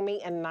very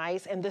roomy and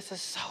nice, and this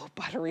is so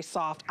buttery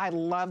soft. I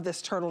love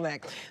this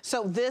turtleneck.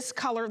 So this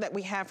color that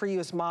we have for you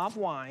is mauve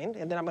wine,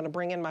 and then I'm gonna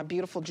bring in my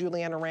beautiful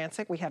Juliana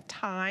Rancic. We have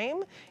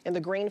thyme in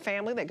the green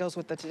family that goes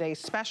with the today's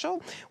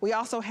special. We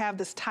also have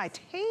this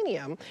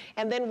titanium,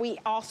 and then we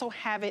also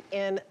have it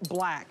in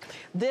black.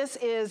 This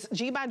is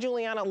G by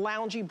Juliana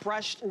Loungy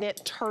Brushed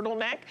Knit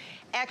Turtleneck,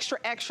 extra,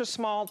 extra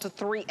small to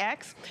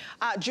 3X.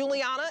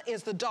 Juliana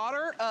is the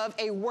daughter of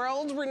a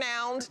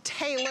world-renowned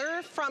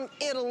tailor from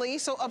Italy,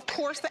 so of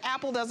course the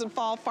apple doesn't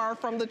fall far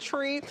from the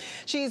tree.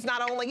 She's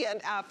not only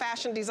a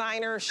fashion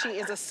designer, she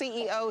is a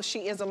CEO,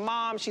 she is a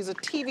mom, she's a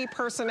TV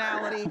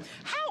personality.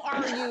 How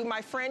are you,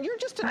 my friend? You're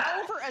just an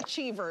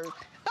overachiever.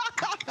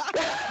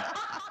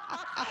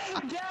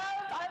 Deb,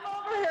 I'm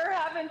over here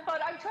having fun.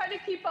 I'm trying to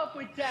keep up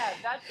with Deb.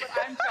 That's what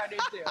I'm trying to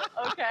do,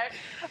 okay?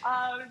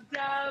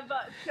 Deb,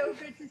 so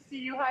good to see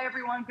you. Hi,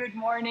 everyone. Good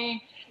morning.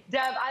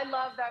 Deb, I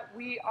love that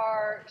we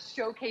are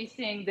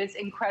showcasing this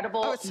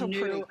incredible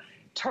new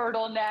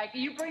turtleneck.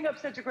 You bring up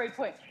such a great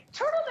point.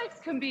 Turtlenecks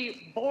can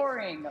be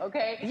boring,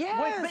 okay?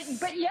 Yes.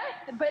 But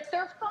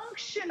they're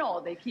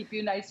functional. They keep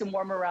you nice and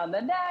warm around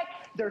the neck.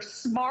 They're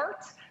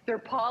smart. They're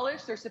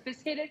polished, they're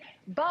sophisticated.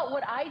 But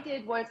what I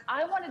did was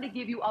I wanted to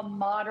give you a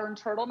modern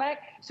turtleneck.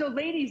 So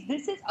ladies,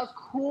 this is a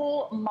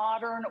cool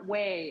modern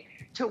way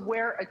to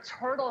wear a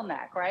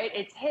turtleneck, right?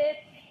 It's hip.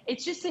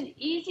 It's just an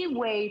easy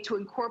way to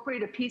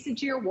incorporate a piece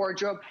into your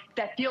wardrobe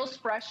that feels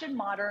fresh and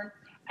modern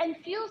and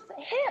feels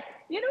hip.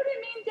 You know what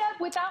I mean, Deb?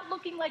 Without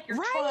looking like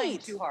you're trying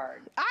too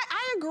hard.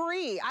 I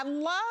agree. I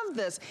love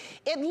this.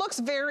 It looks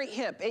very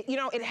hip. You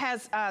know, it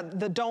has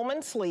the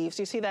dolman sleeves.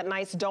 You see that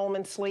nice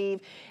dolman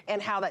sleeve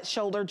and how that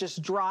shoulder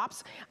just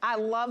drops. I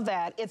love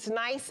that. It's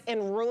nice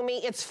and roomy.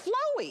 It's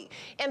flowy.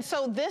 And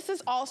so this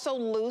is also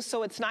loose,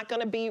 so it's not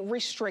going to be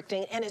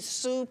restricting, and it's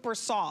super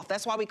soft.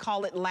 That's why we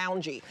call it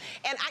loungy.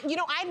 And, you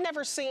know, I'd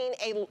never seen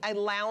a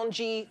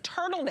loungy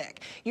turtleneck.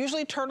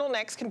 Usually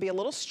turtlenecks can be a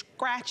little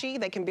scratchy.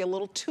 They can be a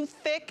little too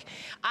thick.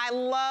 I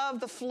love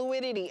the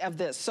fluidity of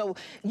this. So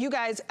you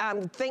guys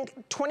think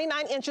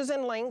 29 inches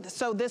in length.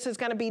 So this is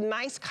gonna be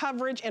nice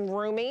coverage and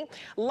roomy.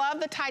 Love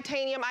the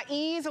titanium. I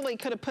easily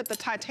could have put the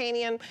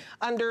titanium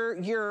under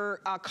your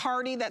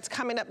cardi that's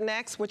coming up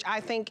next, which I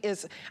think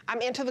is,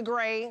 I'm into the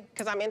gray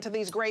because I'm into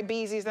these gray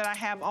beezies that I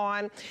have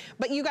on.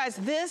 But you guys,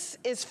 this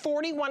is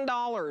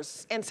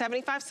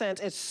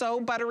 $41.75. It's so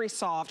buttery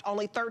soft,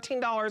 only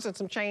 $13 and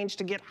some change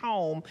to get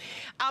home.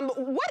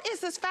 What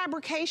is this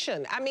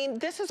fabrication? I mean,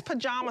 this is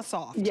pajama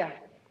soft. Yeah.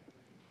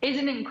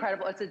 Isn't it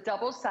incredible? It's a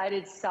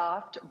double-sided,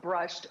 soft,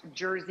 brushed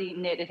jersey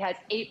knit. It has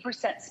 8%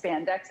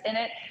 spandex in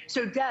it.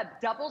 So Deb,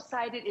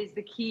 double-sided is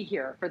the key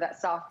here for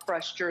that soft,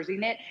 brushed jersey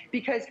knit,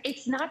 because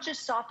it's not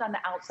just soft on the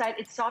outside,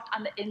 it's soft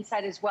on the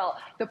inside as well.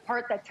 The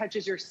part that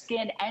touches your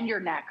skin and your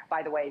neck,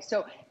 by the way.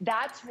 So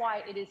that's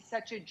why it is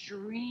such a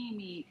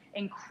dreamy,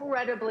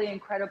 incredibly,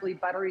 incredibly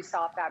buttery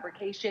soft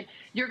fabrication.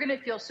 You're gonna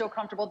feel so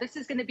comfortable. This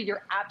is gonna be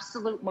your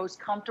absolute most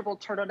comfortable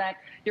turtleneck.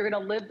 You're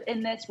gonna live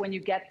in this when you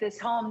get this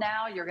home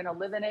now. You're gonna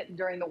live in it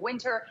during the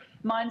winter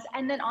months.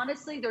 And then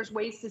honestly, there's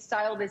ways to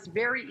style this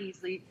very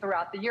easily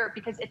throughout the year,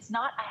 because it's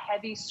not a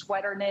heavy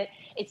sweater knit.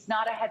 It's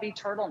not a heavy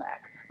turtleneck,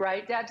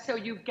 right, Deb? So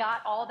you've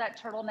got all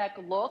that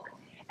turtleneck look,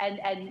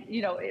 and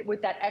you know,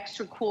 with that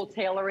extra cool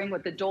tailoring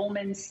with the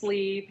dolman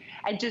sleeve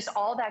and just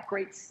all that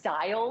great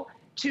style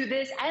to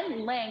this,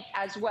 and length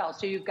as well.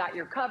 So you've got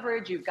your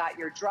coverage, you've got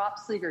your drop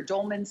sleeve, your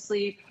dolman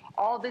sleeve,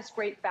 all this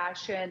great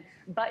fashion,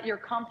 but you're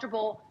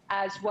comfortable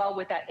as well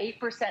with that 8%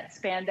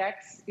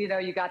 spandex. You know,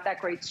 you got that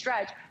great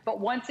stretch. But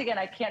once again,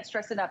 I can't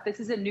stress enough, this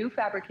is a new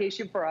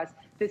fabrication for us,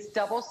 this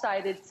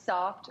double-sided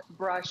soft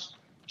brushed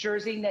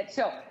jersey knit.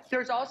 So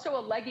there's also a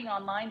legging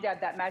online,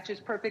 Deb, that matches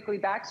perfectly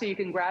back, so you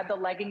can grab the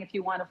legging if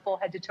you want a full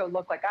head to toe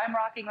look like I'm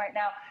rocking right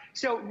now.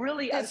 So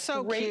really a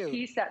great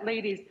piece that,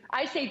 ladies,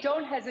 I say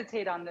don't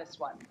hesitate on this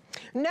one.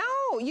 No,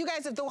 you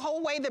guys, the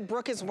whole way that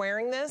Brooke is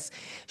wearing this,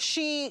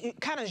 she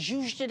kind of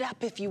zhuzhed it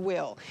up, if you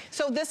will.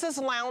 So this is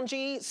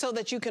loungy, so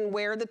that you can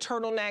wear the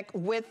turtleneck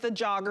with the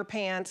jogger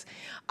pants,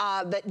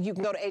 that you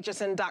can go to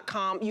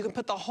hsn.com. You can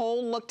put the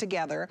whole look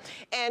together,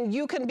 and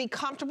you can be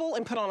comfortable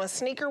and put on a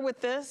sneaker with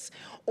this,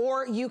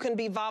 or you can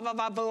be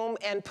va-va-va-voom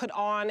and put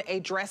on a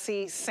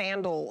dressy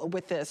sandal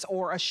with this,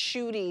 or a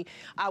shooty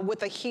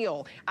with a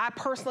heel. I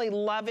personally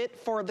love it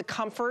for the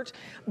comfort,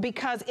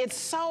 because it's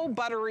so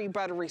buttery,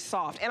 buttery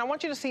soft. And I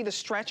want you to see the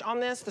stretch on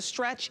this. The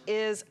stretch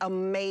is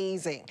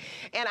amazing.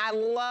 And I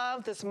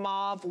love this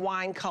mauve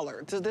wine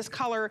color. So this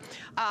color,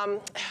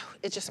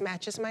 it just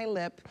matches my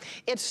lip.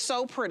 It's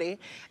so pretty.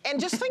 And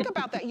just think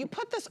about that. You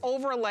put this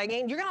over a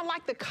legging, you're gonna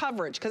like the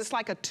coverage, because it's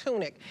like a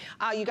tunic.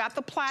 You got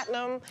the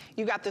platinum,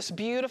 you got this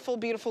beautiful,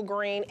 beautiful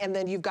green, and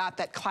then you've got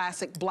that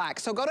classic black.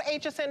 So go to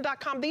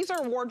hsn.com. These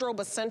are wardrobe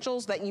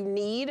essentials that you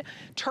need,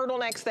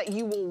 turtlenecks that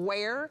you will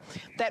wear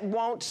that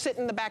won't sit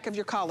in the back of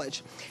your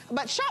college.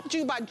 But shop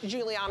by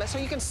Juliana, so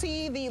you can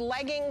see the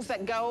leggings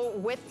that go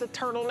with the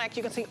turtleneck.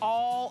 You can see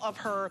all of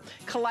her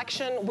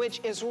collection,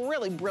 which is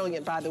really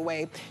brilliant, by the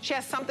way. She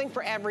has something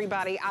for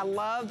everybody. I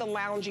love the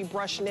loungy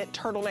brush knit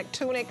turtleneck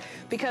tunic,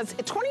 because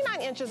it's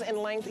 29 inches in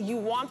length. You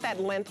want that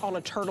length on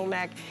a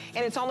turtleneck,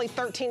 and it's only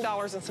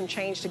 $13 and some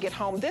change to get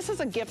home. This is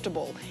a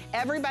giftable.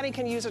 Everybody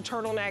can use a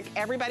turtleneck.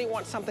 Everybody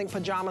wants something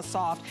pajama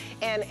soft,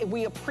 and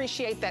we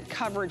appreciate that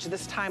coverage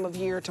this time of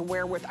year to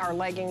wear with our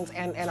leggings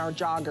and our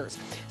joggers.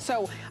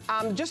 So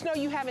just know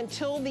you have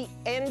until the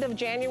end of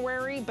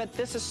January, but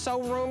this is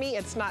so roomy,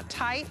 it's not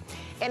tight,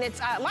 and it's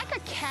like a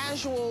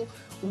casual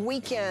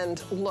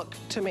weekend look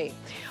to me.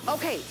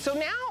 Okay, so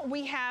now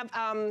we have,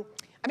 I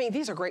mean,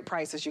 these are great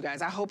prices, you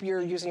guys. I hope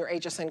you're using your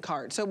HSN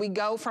card. So we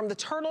go from the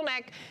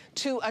turtleneck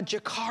to a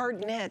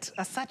jacquard knit,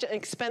 such an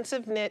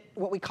expensive knit,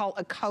 what we call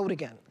a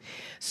coatigan.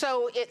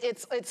 So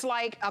it's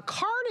like a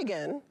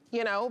cardigan,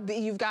 you know,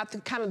 you've got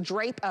the kind of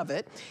drape of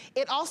it.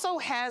 It also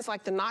has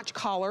like the notch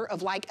collar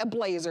of like a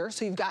blazer,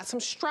 so you've got some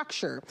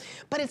structure.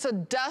 But it's a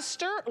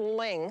duster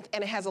length,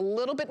 and it has a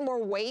little bit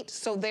more weight,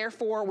 so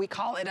therefore we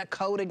call it a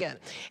coatigan.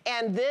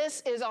 And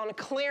this is on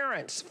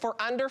clearance for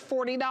under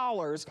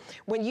 $40.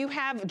 When you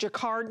have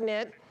jacquard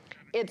knit,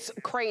 it's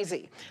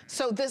crazy.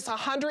 So this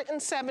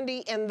 170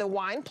 in the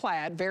wine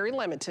plaid, very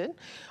limited.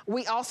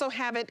 We also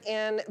have it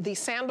in the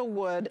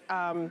sandalwood,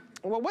 well,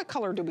 what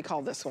color do we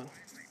call this one?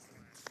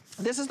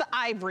 This is the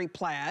ivory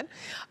plaid,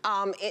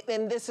 and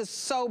this is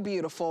so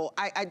beautiful.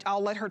 I'll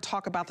let her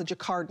talk about the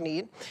jacquard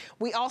knit.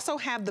 We also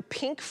have the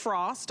pink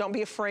frost. Don't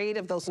be afraid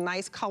of those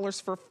nice colors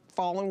for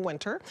fall and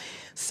winter.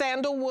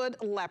 Sandalwood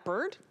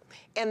leopard.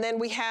 And then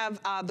we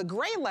have the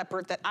gray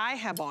leopard that I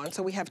have on.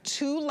 So we have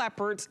two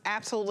leopards,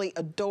 absolutely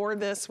adore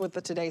this with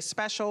the Today's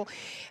Special.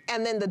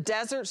 And then the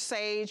desert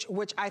sage,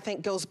 which I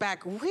think goes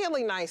back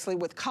really nicely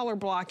with color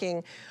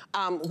blocking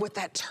with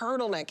that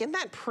turtleneck. Isn't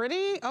that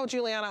pretty? Oh,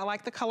 Juliana, I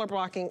like the color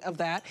blocking of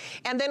that.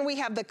 And then we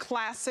have the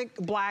classic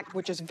black,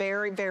 which is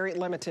very, very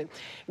limited.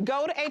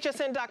 Go to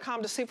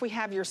hsn.com to see if we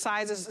have your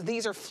sizes.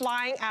 These are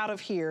flying out of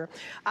here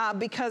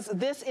because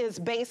this is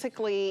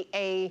basically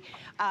a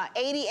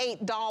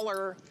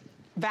 $88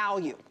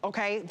 value,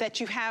 okay, that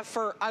you have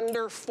for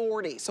under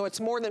 40. So it's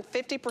more than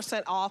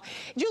 50% off.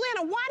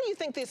 Juliana, why do you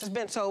think this has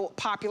been so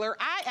popular?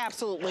 I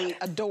absolutely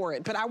adore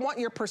it, but I want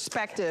your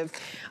perspective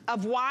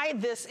of why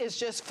this is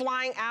just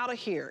flying out of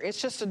here. It's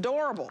just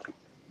adorable.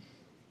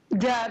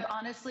 Deb,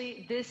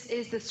 honestly, this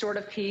is the sort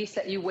of piece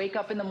that you wake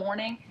up in the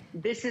morning.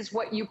 This is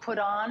what you put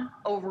on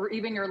over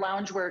even your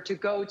loungewear to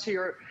go to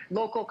your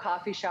local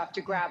coffee shop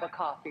to grab a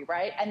coffee,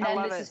 right? And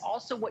then this is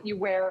also what you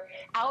wear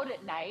out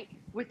at night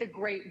with a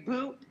great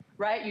boot,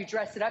 right? You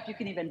dress it up, you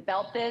can even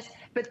belt this,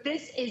 but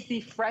this is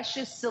the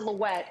freshest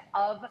silhouette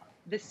of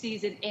the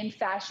season in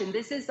fashion.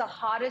 This is the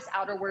hottest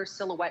outerwear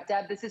silhouette,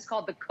 Deb. This is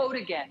called the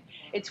coat-again.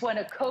 It's when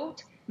a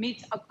coat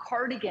meets a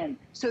cardigan.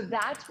 So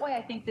that's why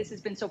I think this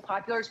has been so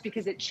popular, is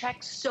because it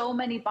checks so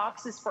many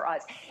boxes for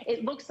us.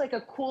 It looks like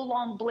a cool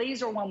long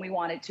blazer when we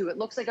want it to. It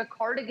looks like a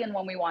cardigan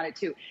when we want it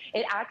to.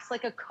 It acts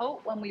like a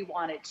coat when we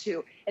want it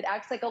to. It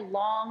acts like a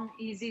long,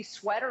 easy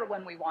sweater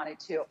when we want it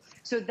to.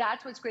 So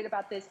that's what's great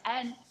about this.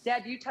 And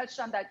Deb, you touched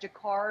on that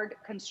jacquard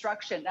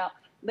construction. Now,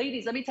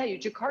 ladies, let me tell you,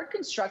 jacquard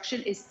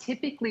construction is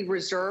typically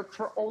reserved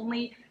for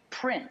only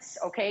prints,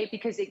 okay?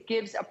 Because it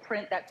gives a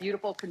print that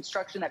beautiful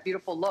construction, that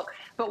beautiful look.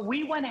 But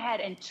we went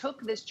ahead and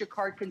took this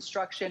jacquard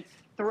construction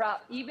throughout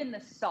even the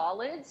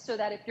solids, so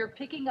that if you're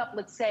picking up,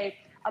 let's say,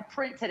 a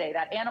print today,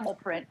 that animal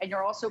print, and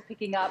you're also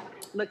picking up,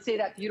 let's say,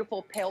 that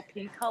beautiful pale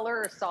pink color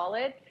or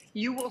solid,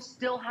 you will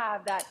still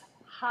have that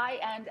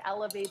high-end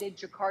elevated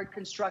jacquard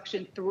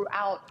construction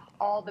throughout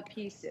all the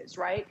pieces,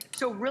 right?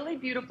 So really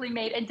beautifully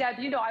made. And Deb,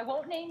 you know, I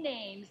won't name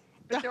names,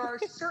 but there are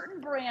certain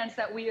brands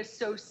that we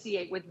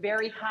associate with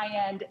very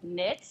high-end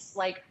knits,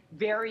 like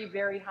very,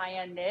 very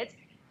high-end knits.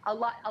 A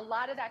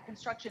lot of that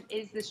construction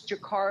is this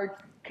jacquard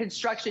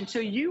construction. So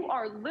you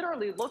are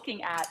literally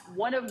looking at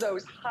one of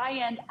those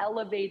high-end,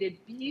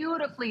 elevated,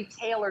 beautifully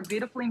tailored,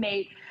 beautifully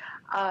made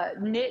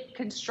knit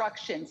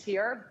constructions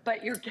here,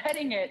 but you're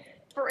getting it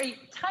for a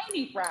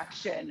tiny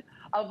fraction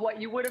of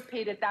what you would have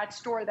paid at that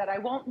store that I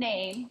won't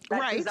name,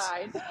 that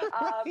design.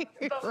 But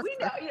we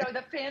know, you know,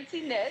 the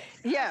fancy knits.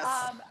 Yes.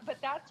 But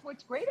that's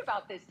what's great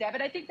about this, Deb.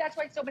 And I think that's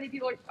why so many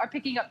people are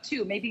picking up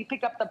too. Maybe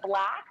pick up the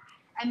black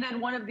and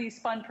then one of these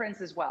fun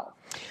prints as well.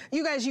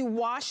 You guys, you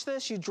wash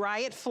this, you dry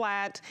it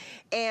flat,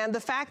 and the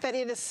fact that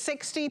it is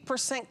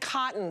 60%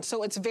 cotton,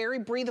 so it's very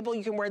breathable.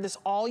 You can wear this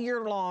all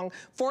year long.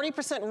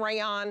 40%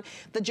 rayon.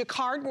 The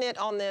jacquard knit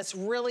on this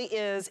really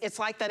is, it's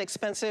like that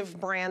expensive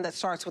brand that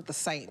starts with the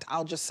Saint.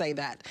 I'll just say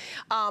that.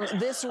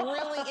 This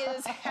really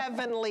is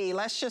heavenly.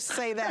 Let's just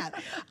say that.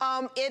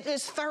 It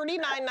is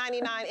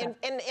 $39.99,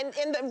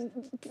 and the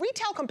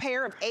retail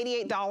compare of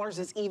 $88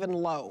 is even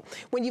low.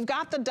 When you've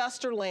got the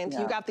duster length,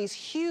 you've got these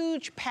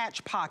huge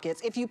patch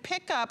pockets. If you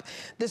pick up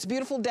this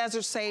beautiful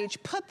desert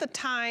sage, put the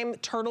time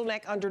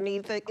turtleneck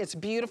underneath it. It's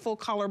beautiful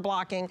color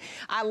blocking.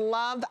 I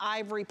love the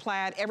ivory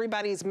plaid.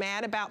 Everybody's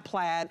mad about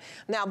plaid.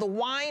 Now the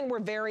wine were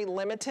very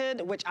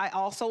limited, which I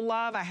also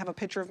love. I have a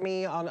picture of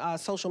me on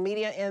social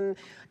media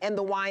in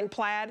the wine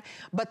plaid,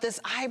 but this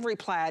ivory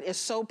plaid is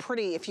so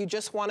pretty. If you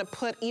just want to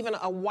put even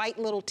a white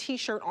little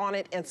t-shirt on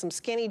it and some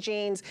skinny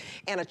jeans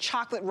and a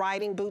chocolate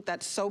riding boot,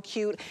 that's so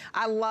cute.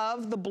 I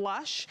love the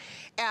blush.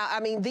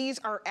 I mean, these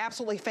are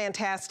absolutely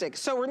fantastic.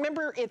 So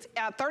remember, it's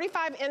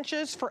 35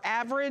 inches for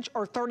average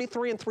or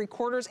 33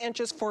 3/4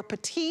 inches for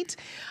petite.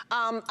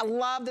 I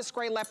love this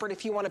gray leopard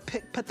if you want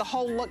to put the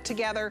whole look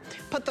together.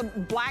 Put the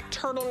black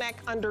turtleneck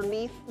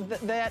underneath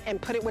that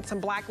and put it with some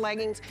black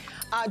leggings.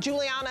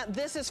 Juliana,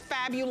 this is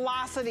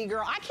fabulosity,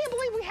 girl. I can't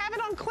believe we have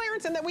it on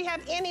clearance and that we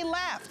have any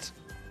left.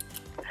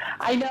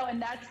 I know, and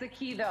that's the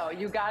key though.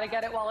 You gotta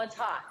get it while it's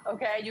hot,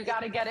 okay? You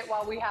gotta get it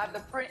while we have the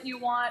print you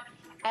want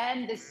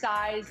and the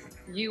size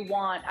you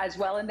want as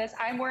well in this.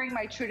 I'm wearing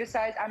my true to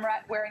size. I'm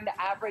wearing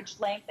the average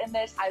length in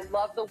this. I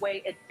love the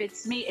way it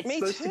fits me. It's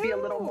supposed to be a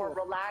little more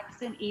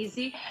relaxed and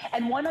easy.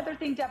 And one other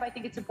thing, Deb, I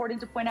think it's important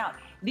to point out,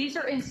 these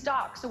are in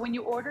stock. So when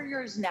you order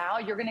yours now,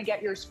 you're gonna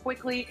get yours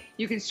quickly.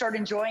 You can start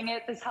enjoying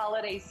it this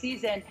holiday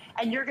season.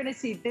 And you're gonna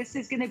see this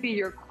is gonna be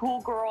your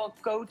cool girl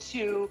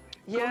go-to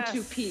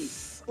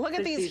piece. Look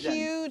at these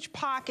huge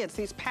pockets,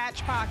 these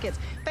patch pockets.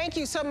 Thank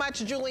you so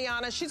much,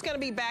 Juliana. She's gonna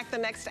be back the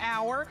next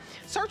hour.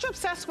 Search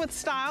Obsessed with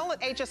Style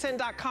at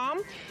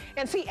hsn.com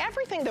and see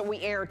everything that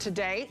we air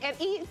today, and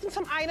even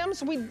some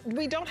items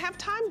we don't have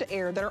time to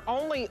air that are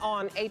only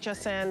on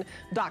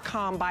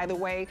hsn.com, by the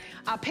way.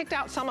 I picked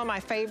out some of my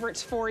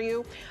favorites for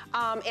you,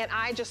 and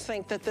I just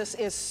think that this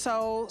is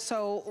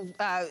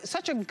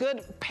such a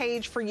good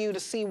page for you to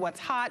see what's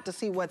hot, to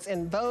see what's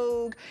in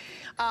vogue,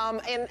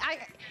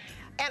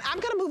 and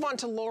I'm gonna move on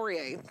to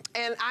Laurier,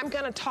 and I'm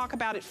gonna talk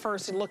about it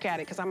first and look at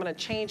it because I'm gonna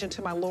change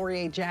into my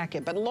Laurier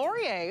jacket. But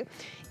Laurier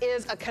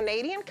is a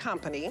Canadian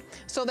company,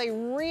 so they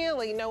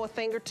really know a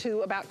thing or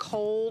two about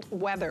cold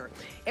weather.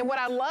 And what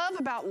I love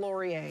about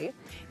Laurier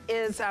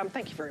is,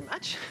 thank you very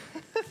much,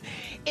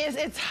 is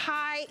it's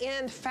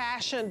high-end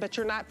fashion, but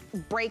you're not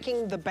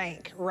breaking the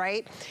bank,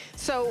 right?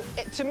 So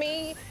to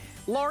me,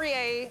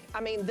 Laurier,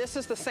 I mean, this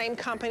is the same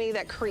company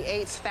that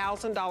creates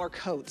 $1,000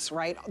 coats,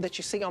 right, that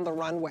you see on the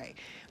runway.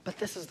 But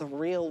this is the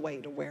real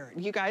way to wear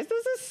it. You guys,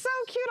 this is so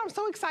cute. I'm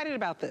so excited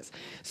about this.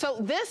 So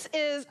this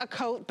is a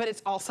coat, but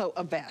it's also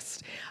a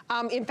vest.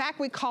 In fact,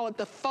 we call it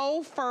the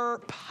faux fur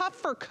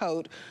puffer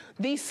coat.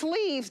 These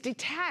sleeves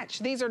detach.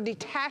 These are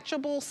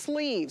detachable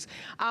sleeves.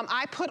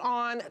 I put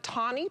on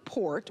Tawny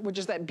Port, which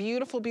is that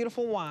beautiful,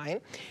 beautiful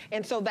wine.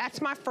 And so that's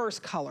my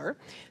first color.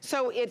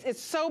 So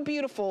it's so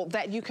beautiful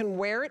that you can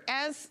wear it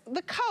as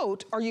the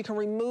coat, or you can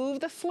remove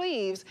the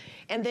sleeves,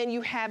 and then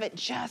you have it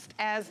just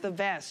as the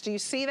vest. Do you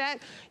see that?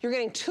 You're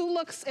getting two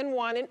looks in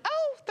one, and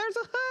oh, there's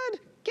a hood.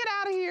 Get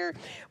out of here.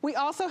 We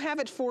also have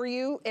it for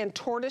you in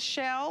tortoise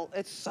shell.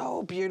 It's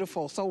so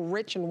beautiful, so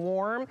rich and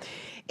warm.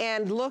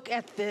 And look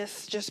at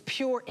this, just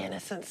pure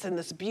innocence in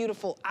this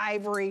beautiful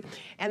ivory.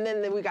 And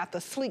then we got the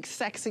sleek,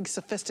 sexy,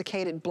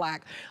 sophisticated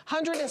black.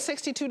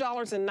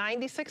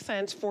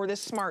 $162.96 for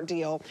this smart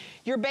deal.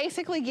 You're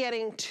basically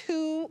getting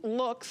 2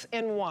 looks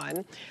in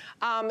one.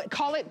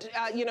 Call it,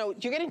 you know,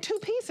 you're getting 2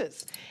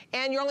 pieces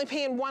and you're only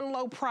paying 1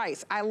 low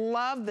price. I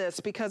love this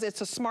because it's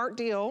a smart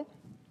deal.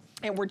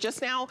 And we're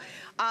just now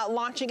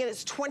launching it.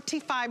 It's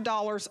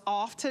 $25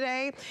 off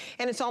today,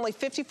 and it's only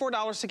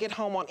 $54 to get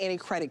home on any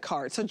credit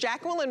card. So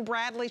Jacqueline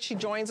Bradley, she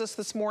joins us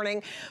this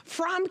morning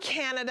from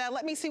Canada.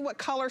 Let me see what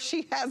color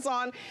she has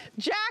on.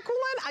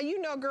 Jacqueline,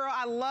 you know, girl,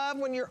 I love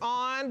when you're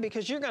on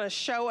because you're gonna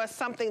show us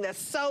something that's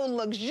so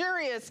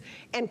luxurious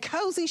and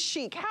cozy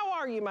chic. How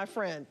are you, my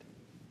friend?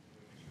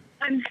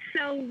 I'm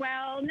so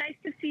well. Nice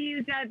to see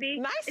you, Debbie.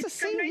 Nice to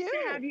see you. It's so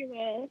nice to have you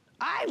all.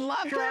 I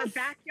love this. For our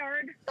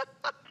backyard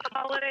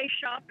holiday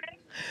shopping,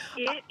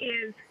 it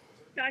is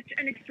such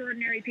an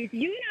extraordinary piece.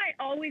 You and I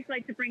always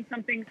like to bring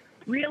something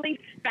really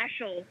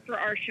special for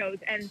our shows,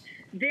 and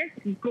this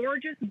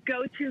gorgeous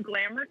go-to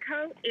glamour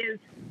coat is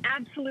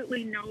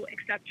absolutely no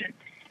exception.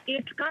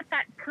 It's got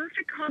that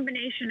perfect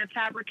combination of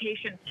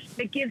fabrication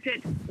that gives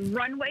it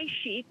runway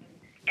chic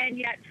and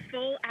yet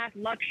full-ass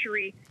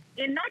luxury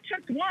in not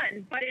just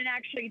one, but in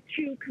actually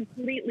 2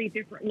 completely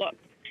different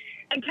looks.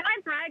 And can I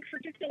brag for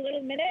just a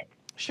little minute?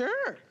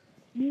 Sure.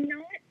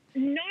 Not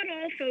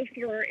all faux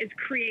fur is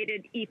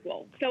created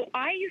equal. So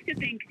I used to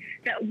think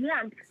that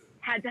warmth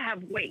had to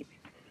have weight.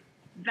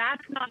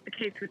 That's not the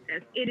case with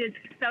this. It is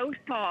so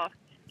soft.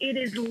 It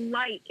is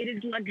light. It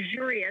is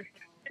luxurious.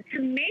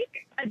 To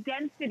make a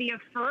density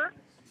of fur,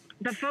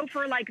 the faux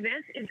fur like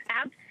this is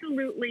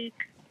absolutely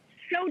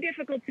so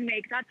difficult to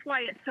make. That's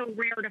why it's so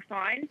rare to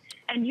find.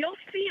 And you'll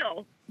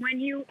feel when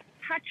you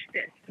touch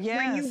this,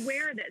 when you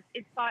wear this,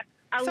 it's got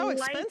a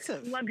light,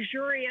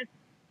 luxurious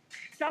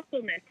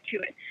suppleness to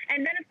it.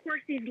 And then, of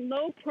course, these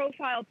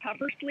low-profile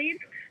puffer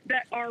sleeves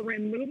that are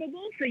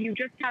removable, so you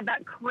just have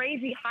that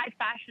crazy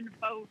high-fashion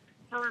faux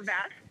fur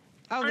vest.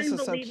 Oh, this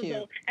is so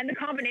cute. And the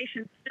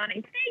combination's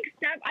stunning. Thanks,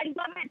 Deb. I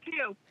love it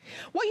too.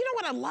 Well, you know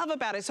what I love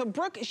about it? So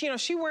Brooke, you know,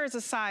 she wears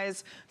a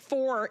size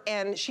 4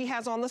 and she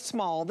has on the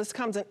small. This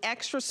comes in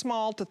extra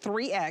small to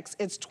 3X.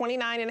 It's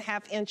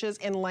 29.5 inches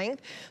in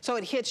length. So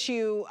it hits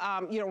you,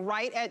 you know,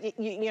 right at,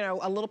 you know,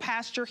 a little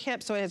past your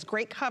hip. So it has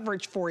great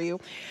coverage for you.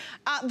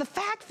 The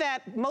fact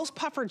that most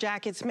puffer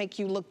jackets make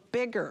you look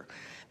bigger.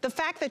 The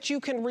fact that you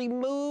can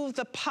remove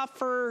the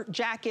puffer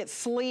jacket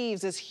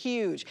sleeves is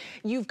huge.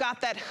 You've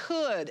got that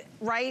hood,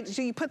 right?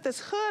 So you put this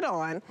hood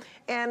on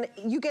and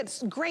you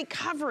get great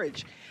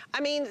coverage.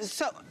 I mean,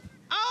 so,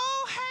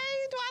 oh,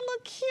 hey, do I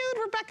look cute?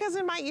 Rebecca's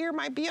in my ear,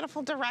 my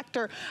beautiful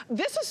director.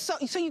 This is so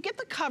you get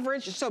the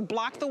coverage, so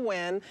block the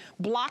wind,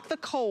 block the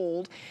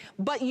cold,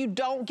 but you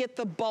don't get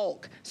the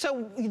bulk.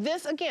 So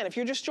this, again, if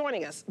you're just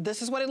joining us,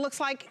 this is what it looks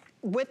like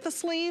with the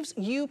sleeves.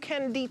 You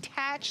can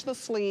detach the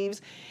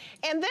sleeves.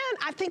 And then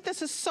I think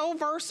this is so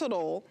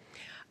versatile,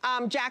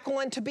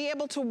 Jacqueline, to be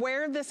able to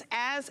wear this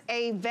as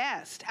a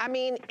vest. I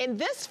mean, and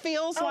this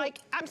feels like,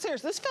 I'm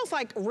serious, this feels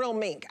like real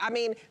mink. I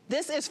mean,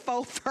 this is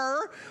faux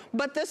fur,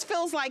 but this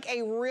feels like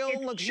a real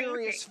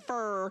luxurious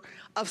fur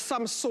of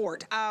some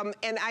sort.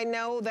 And I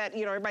know that,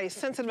 you know, everybody's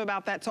sensitive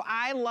about that, so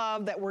I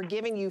love that we're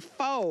giving you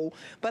faux,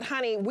 but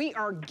honey, we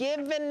are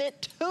giving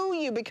it to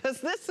you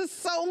because this is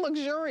so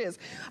luxurious.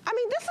 I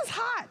mean, this is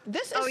hot.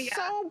 This is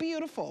so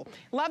beautiful.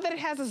 Love that it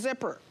has a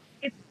zipper.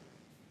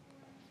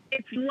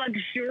 It's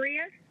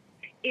luxurious.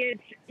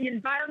 It's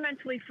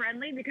environmentally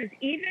friendly because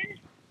even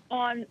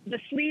on the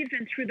sleeves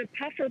and through the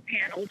puffer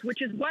panels,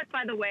 which is what,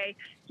 by the way,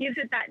 gives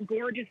it that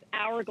gorgeous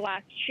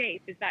hourglass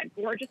shape, is that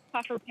gorgeous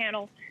puffer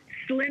panel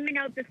slimming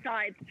out the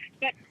sides.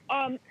 But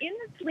in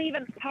the sleeve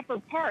and puffer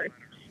parts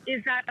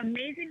is that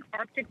amazing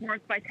Arctic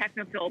North by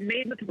Technofill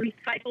made with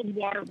recycled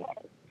water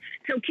bottles.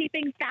 So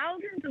keeping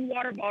thousands of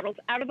water bottles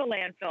out of the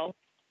landfill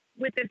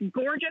with this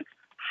gorgeous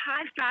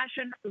high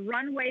fashion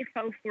runway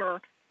faux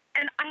fur.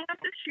 And I have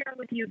to share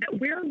with you that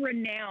we're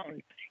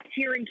renowned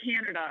here in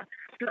Canada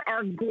for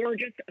our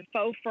gorgeous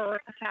faux fur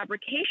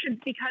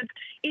fabrications because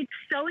it's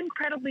so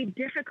incredibly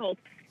difficult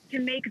to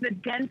make the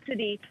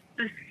density,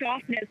 the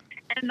softness,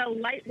 and the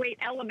lightweight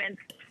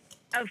elements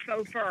of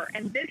faux fur.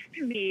 And this,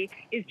 to me,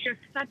 is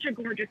just such a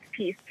gorgeous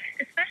piece,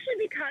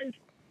 especially because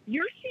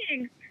you're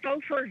seeing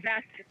faux fur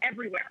vests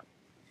everywhere.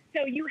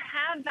 So you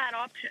have that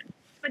option.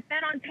 But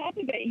then on top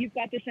of it, you've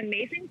got this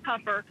amazing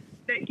puffer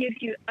that gives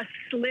you a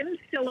slim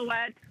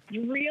silhouette,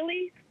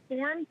 really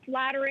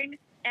form-flattering,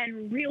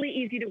 and really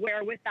easy to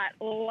wear with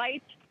that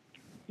light,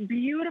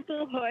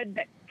 beautiful hood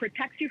that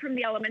protects you from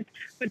the elements.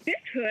 But this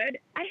hood,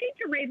 I hate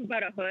to rave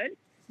about a hood.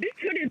 This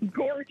hood is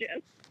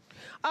gorgeous.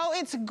 Oh,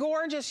 it's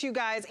gorgeous, you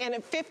guys. And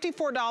at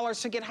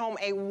 $54 to get home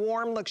a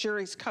warm,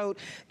 luxurious coat.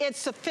 It's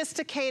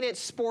sophisticated,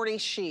 sporty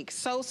chic.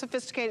 So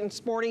sophisticated and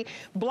sporty.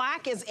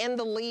 Black is in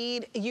the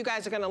lead. You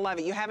guys are gonna love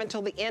it. You have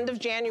until the end of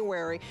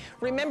January.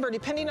 Remember,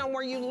 depending on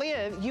where you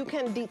live, you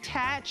can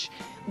detach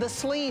the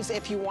sleeves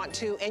if you want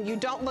to, and you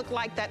don't look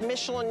like that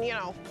Michelin, you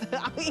know,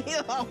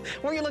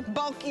 where you look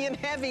bulky and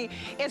heavy.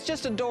 It's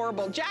just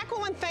adorable.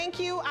 Jacqueline, thank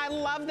you. I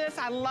love this.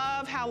 I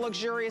love how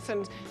luxurious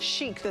and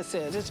chic this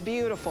is. It's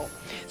beautiful.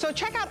 So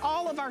check out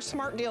all of our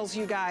smart deals,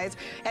 you guys,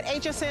 at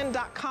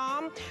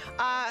hsn.com.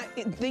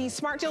 The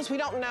smart deals, we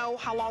don't know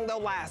how long they'll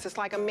last. It's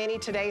like a mini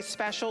today's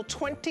special,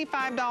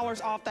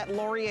 $25 off that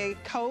Laurier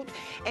coat,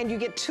 and you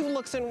get 2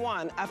 looks in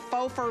one. A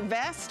faux fur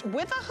vest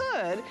with a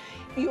hood.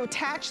 You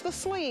attach the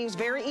sleeves,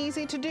 very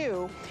easy to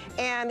do,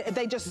 and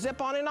they just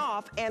zip on and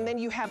off, and then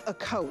you have a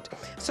coat.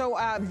 So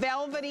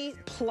velvety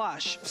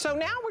plush. So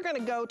now we're gonna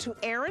go to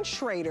Erin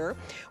Schrader,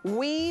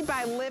 We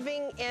by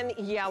Living in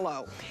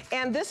Yellow.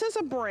 And this is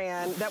a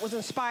brand that was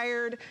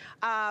inspired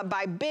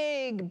by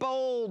big,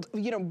 bold,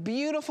 you know,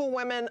 beautiful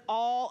women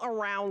all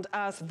around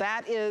us.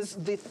 That is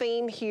the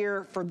theme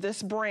here for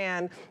this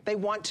brand. They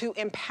want to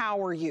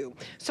empower you.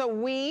 So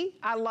we,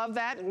 I love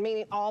that,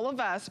 meaning all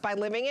of us, by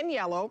living in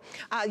yellow.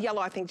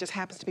 Yellow, I think, just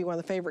happens to be one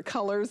of the favorite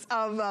colors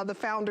of the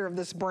founder of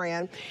this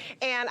brand.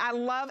 And I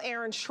love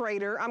Erin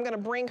Schrader. I'm gonna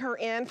bring her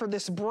in for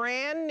this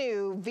brand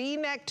new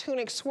V-neck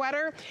tunic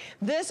sweater.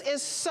 This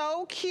is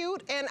so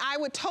cute, and I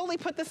would totally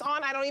put this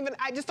on.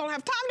 I just don't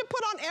have time to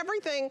put on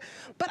everything,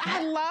 but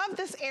I love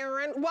this,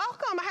 Erin.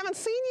 Welcome. I haven't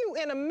seen you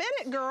in a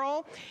minute,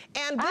 girl.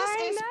 And this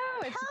is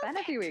perfect. It's been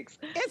a few weeks.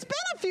 It's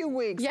been a few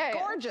weeks. Yeah,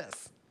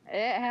 gorgeous.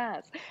 It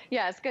has.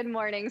 Yes, good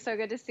morning. So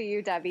good to see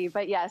you, Debbie.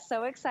 But yes,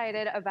 so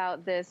excited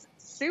about this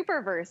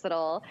super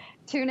versatile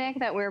tunic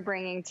that we're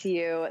bringing to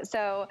you.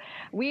 So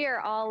we are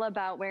all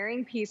about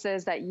wearing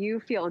pieces that you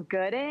feel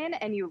good in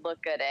and you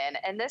look good in.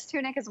 And this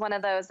tunic is one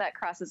of those that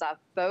crosses off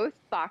both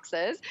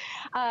boxes.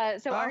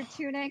 Our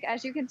tunic,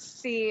 as you can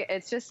see,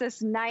 it's just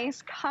this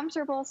nice,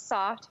 comfortable,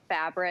 soft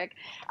fabric,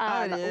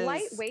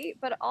 lightweight,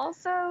 but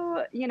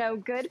also, you know,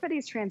 good for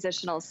these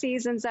transitional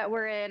seasons that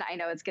we're in. I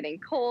know it's getting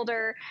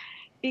colder.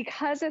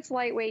 Because it's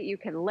lightweight, you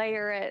can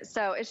layer it.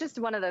 So it's just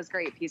one of those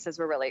great pieces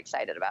we're really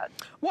excited about.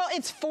 Well,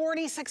 it's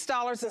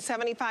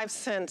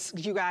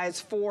 $46.75, you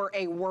guys, for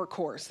a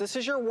workhorse. This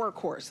is your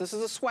workhorse. This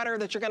is a sweater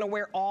that you're gonna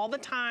wear all the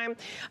time.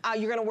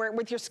 You're gonna wear it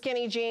with your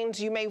skinny jeans.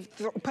 You may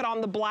put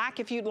on the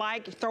black if you'd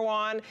like, throw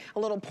on a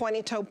little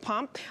pointy toe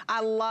pump. I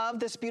love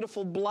this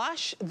beautiful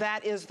blush.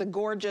 That is the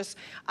gorgeous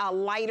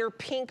lighter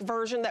pink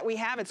version that we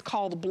have. It's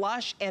called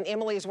Blush, and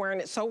Emily is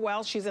wearing it so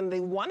well. She's in the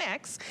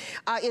 1X.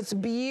 It's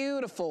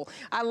beautiful.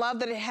 I love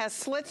that it has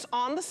slits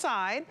on the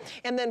side.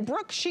 And then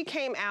Brooke, she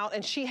came out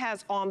and she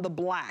has on the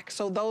black.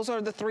 So those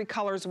are the 3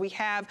 colors we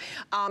have.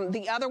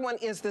 The other one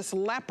is this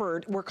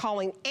leopard we're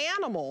calling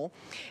Animal.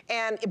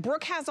 And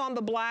Brooke has on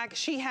the black.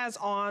 She has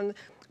on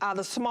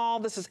the small.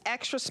 This is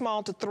extra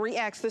small to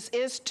 3X. This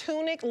is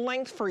tunic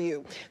length for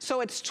you.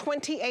 So it's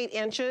 28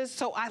 inches.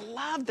 So I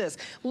love this.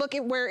 Look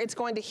at where it's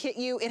going to hit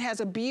you. It has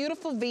a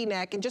beautiful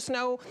V-neck. And just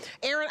know,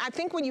 Erin, I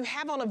think when you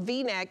have on a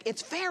V-neck,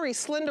 it's very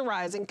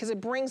slenderizing because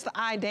it brings the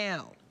eye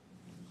down.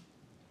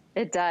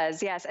 It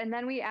does, yes. And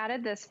then we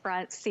added this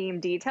front seam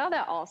detail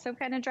that also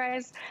kind of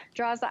draws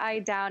the eye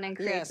down and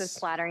creates this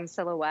flattering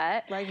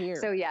silhouette. Right here.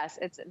 So yes,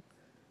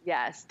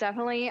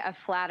 definitely a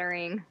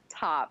flattering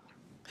top.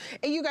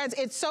 And you guys,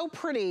 it's so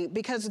pretty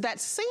because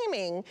that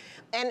seaming,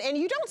 and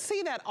you don't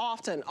see that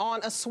often on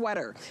a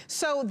sweater.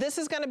 So this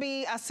is gonna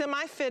be a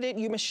semi-fitted,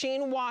 you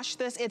machine wash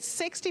this. It's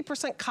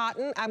 60%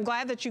 cotton. I'm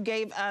glad that you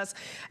gave us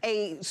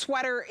a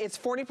sweater. It's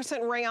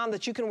 40% rayon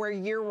that you can wear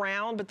year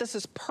round, but this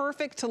is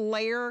perfect to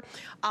layer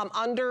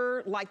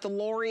under like the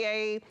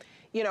Laurier,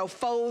 you know,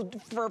 faux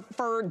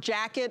fur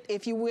jacket,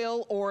 if you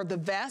will, or the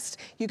vest.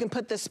 You can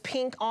put this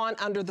pink on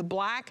under the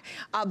black.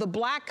 The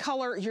black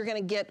color you're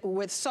gonna get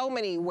with so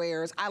many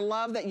wears. I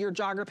love that your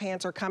jogger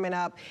pants are coming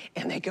up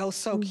and they go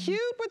so cute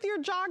with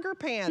your jogger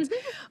pants.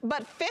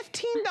 But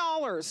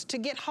 $15 to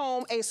get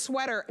home a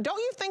sweater. Don't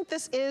you think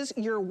this is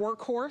your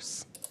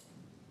workhorse?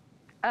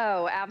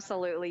 Oh,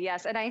 absolutely,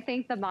 yes. And I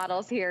think the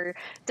models here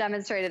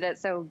demonstrated it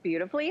so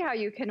beautifully, how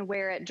you can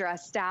wear it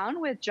dressed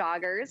down with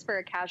joggers for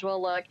a casual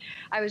look.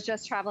 I was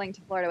just traveling to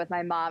Florida with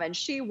my mom, and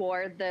she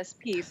wore this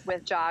piece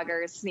with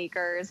joggers,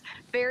 sneakers,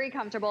 very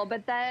comfortable.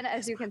 But then,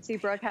 as you can see,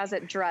 Brooke has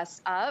it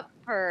dressed up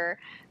for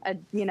a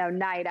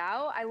night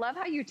out. I love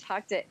how you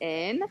tucked it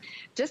in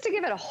just to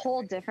give it a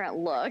whole different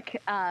look.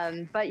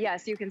 But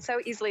yes, you can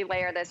so easily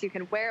layer this. You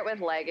can wear it with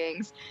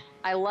leggings.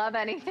 I love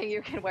anything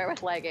you can wear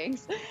with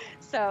leggings.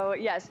 So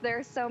yes,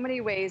 there's so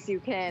many ways you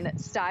can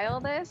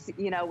style this,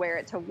 wear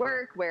it to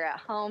work, wear it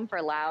home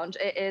for lounge.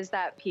 It is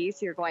that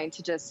piece you're going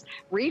to just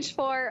reach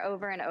for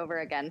over and over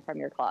again from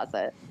your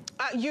closet.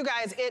 You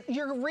guys,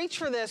 you reach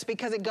for this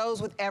because it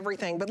goes with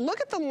everything. But look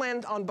at the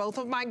length on both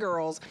of my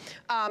girls.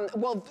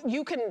 Well, you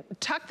you can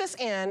tuck this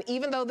in,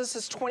 even though this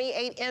is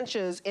 28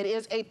 inches, it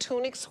is a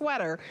tunic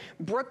sweater.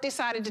 Brooke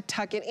decided to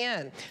tuck it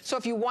in. So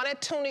if you want a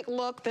tunic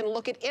look, then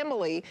look at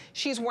Emily.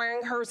 She's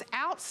wearing hers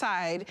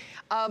outside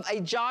of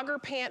a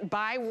jogger pant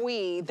by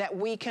We that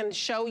we can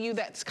show you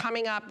that's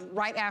coming up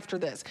right after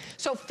this.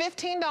 So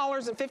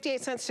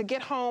 $15.58 to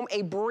get home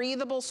a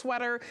breathable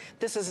sweater.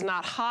 This is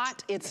not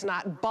hot, it's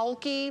not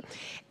bulky,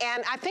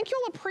 and I think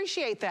you'll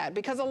appreciate that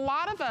because a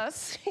lot of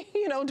us,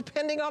 you know,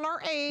 depending on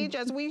our age,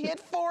 as we hit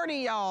 40,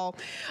 y'all,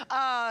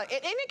 and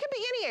it could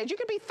be any age, you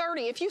could be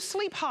 30. If you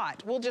sleep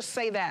hot, we'll just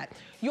say that.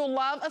 You'll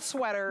love a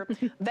sweater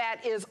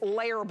that is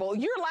layerable.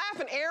 You're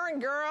laughing, Erin,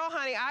 girl,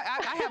 honey,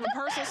 I have a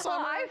personal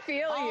summer I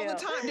feel all the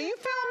time. Do you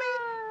feel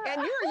me?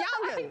 And you're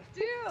youngin'.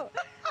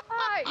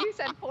 I do. You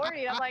said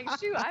 40. I'm like,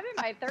 shoot, I'm in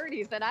my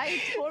 30s, and I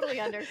totally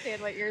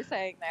understand what you're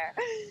saying there.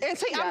 And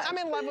see, yes. I'm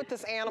in love with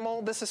this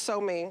animal. This is so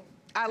me.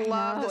 I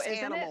love this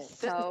animal. Isn't it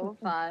so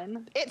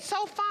fun? It's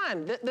so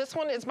fun. This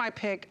one is my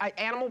pick.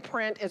 Animal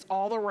print is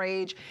all the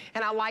rage,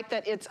 and I like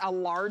that it's a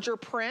larger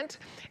print,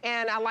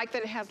 and I like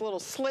that it has little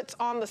slits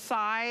on the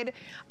side.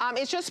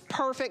 It's just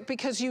perfect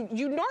because you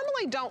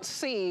normally don't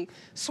see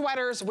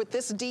sweaters with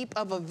this deep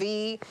of a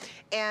V,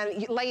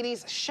 and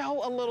ladies,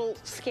 show a little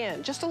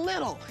skin, just a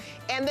little.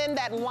 And then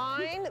that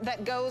line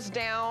that goes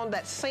down,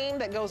 that seam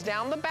that goes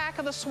down the back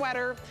of the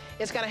sweater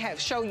is gonna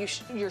show you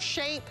your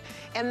shape,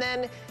 and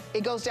then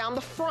it goes down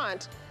the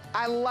front.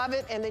 I love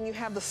it, and then you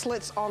have the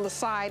slits on the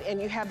side,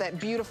 and you have that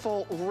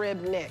beautiful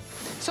rib neck.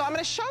 So I'm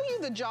gonna show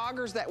you the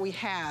joggers that we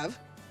have.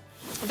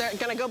 They're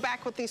gonna go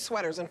back with these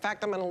sweaters. In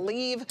fact, I'm gonna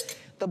leave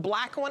the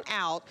black one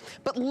out,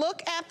 but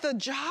look at the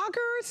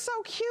jogger, it's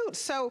so cute.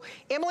 So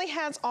Emily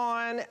has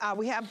on,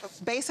 we have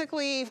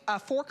basically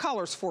 4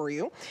 colors for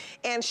you,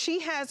 and she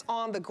has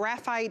on the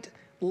graphite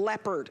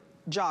leopard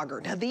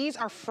jogger. Now these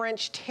are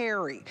French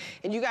terry,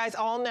 and you guys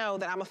all know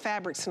that I'm a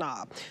fabric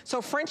snob. So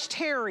French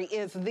terry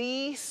is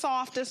the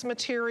softest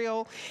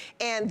material,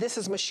 and this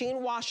is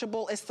machine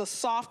washable. It's the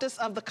softest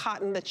of the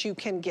cotton that you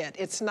can get.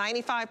 It's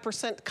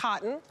 95%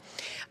 cotton.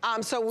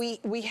 So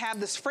we have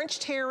this French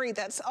terry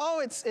that's,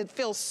 it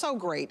feels so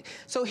great.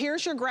 So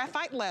here's your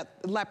graphite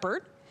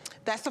leopard.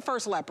 That's the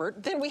first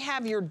leopard. Then we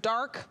have your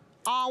dark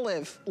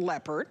olive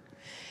leopard.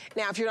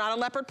 Now, if you're not a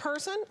leopard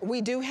person,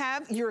 we do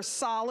have your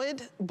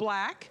solid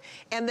black,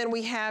 and then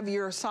we have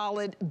your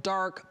solid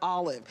dark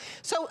olive.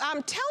 So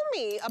tell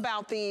me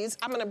about these.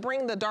 I'm gonna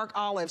bring the dark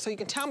olive so you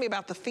can tell me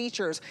about the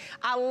features.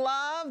 I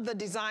love the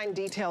design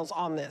details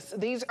on this.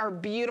 These are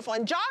beautiful,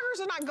 and joggers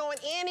are not going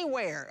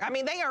anywhere. I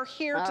mean, they are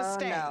here to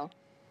stay. No.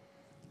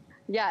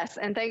 Yes,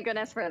 and thank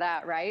goodness for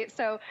that, right?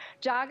 So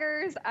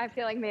joggers, I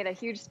feel like, made a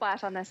huge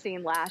splash on the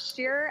scene last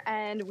year,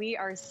 and we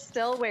are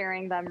still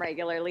wearing them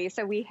regularly.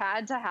 So we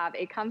had to have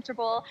a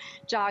comfortable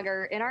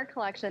jogger in our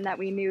collection that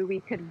we knew we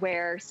could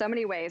wear so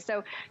many ways.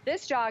 So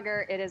this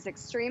jogger, it is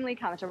extremely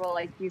comfortable,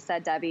 like you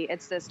said, Debbie.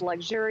 It's this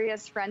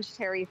luxurious French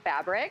terry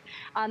fabric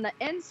on the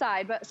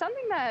inside, but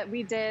something that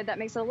we did that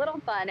makes it a little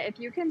fun, if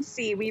you can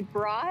see, we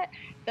brought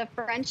the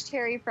French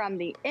terry from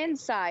the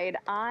inside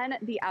on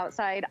the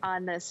outside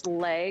on this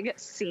leg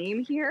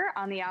seam here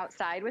on the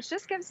outside, which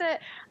just gives it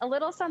a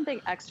little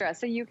something extra.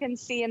 So you can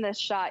see in this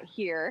shot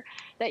here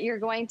that you're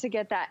going to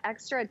get that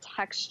extra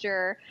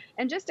texture,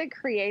 and just it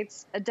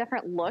creates a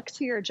different look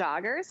to your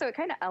jogger. So it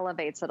kind of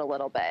elevates it a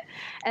little bit.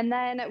 And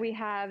then we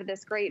have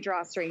this great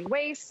drawstring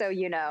waist. So,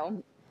 you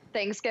know,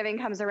 Thanksgiving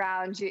comes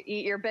around, you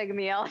eat your big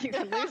meal, you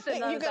can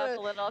loosen those up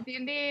a little if you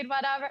need,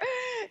 whatever.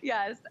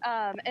 Yes.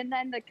 And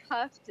then the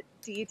cuffed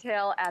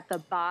detail at the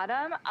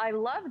bottom. I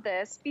love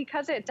this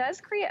because it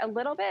does create a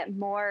little bit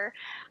more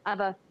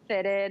of a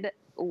fitted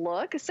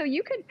look. So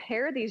you could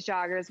pair these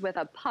joggers with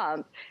a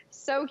pump.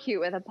 So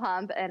cute with a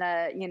pump and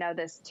a, you know,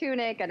 this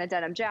tunic and a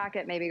denim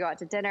jacket, maybe go out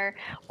to dinner,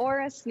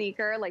 or a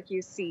sneaker like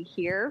you see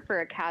here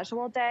for a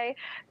casual day.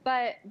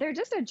 But they're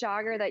just a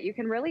jogger that you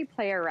can really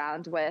play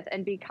around with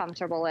and be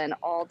comfortable in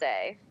all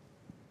day.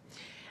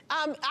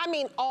 I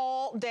mean,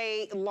 all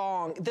day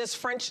long, this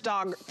French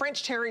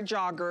terry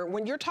jogger,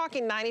 when you're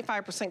talking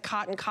 95%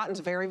 cotton, cotton's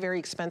very, very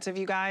expensive,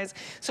 you guys.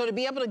 So to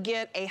be able to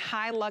get a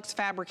high luxe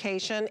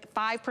fabrication,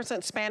 5%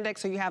 spandex,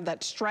 so you have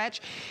that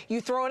stretch,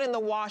 you throw it in the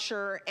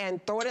washer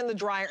and throw it in the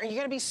dryer, and you're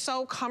gonna be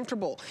so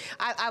comfortable.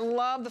 I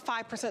love the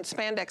 5%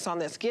 spandex on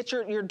this. Get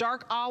your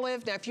dark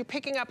olive. Now, if you're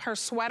picking up her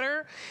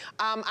sweater,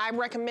 I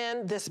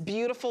recommend this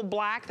beautiful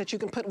black that you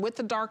can put with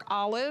the dark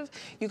olive.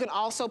 You can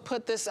also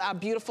put this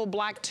beautiful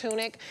black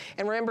tunic.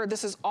 And remember,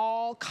 this is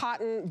all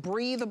cotton,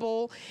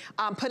 breathable.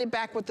 Put it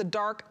back with the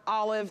dark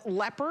olive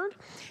leopard.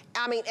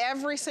 I mean,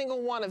 every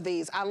single one of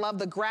these. I love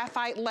the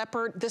graphite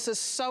leopard. This is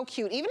so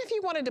cute. Even if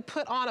you wanted to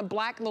put on a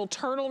black little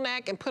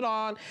turtleneck and put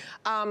on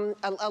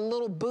a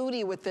little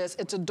booty with this,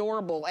 it's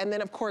adorable. And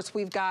then, of course,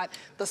 we've got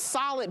the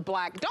solid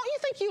black. Don't you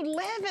think you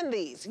live in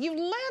these? You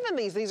live in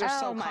these. These are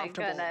so comfortable. Oh, my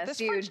goodness.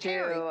 This you French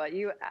terry.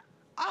 do.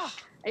 Oh.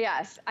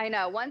 Yes, I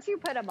know. Once you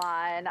put them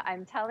on,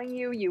 I'm telling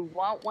you, you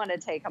won't want to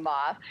take them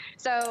off.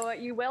 So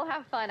you will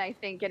have fun, I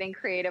think, getting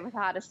creative with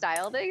how to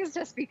style things,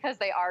 just because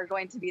they are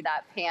going to be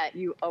that pant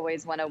you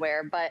always want to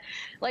wear. But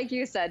like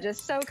you said,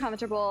 just so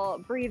comfortable,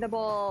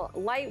 breathable,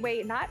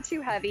 lightweight, not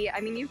too heavy.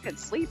 I mean, you could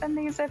sleep in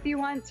these if you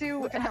want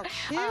to. Look at how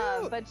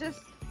cute. But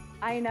just,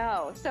 I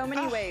know, so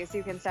many ways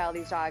you can style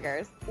these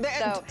joggers.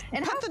 So,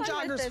 and how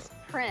fun with this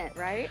print,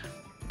 right?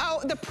 Oh,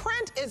 the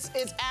print is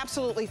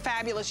absolutely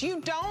fabulous.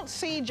 You don't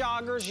see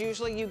joggers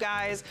usually, you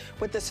guys,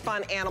 with this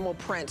fun animal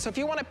print. So if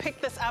you want to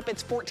pick this up,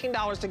 it's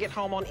 $14 to get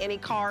home on any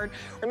card.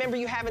 Remember,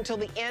 you have until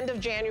the end of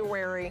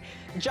January.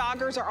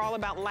 Joggers are all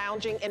about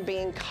lounging and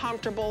being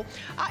comfortable.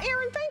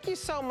 Erin, thank you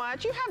so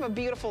much. You have a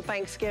beautiful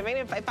Thanksgiving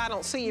if I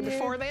don't see you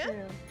before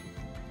then.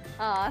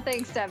 Aw,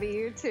 thanks, Debbie.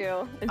 You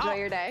too. Enjoy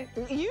your day.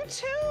 You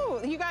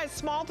too. You guys,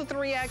 small to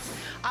 3X,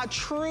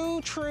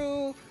 true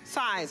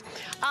size.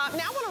 Now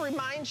I want to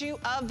remind you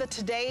of the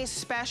today's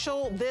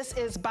special. This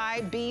is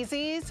by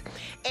Beezy's,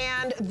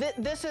 and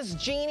this is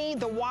Jeannie,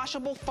 the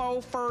washable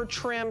faux fur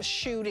trim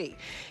shootie.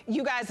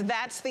 You guys,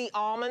 that's the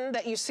almond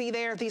that you see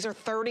there. These are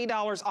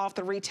 $30 off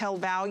the retail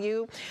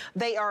value.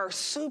 They are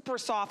super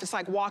soft. It's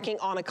like walking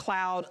on a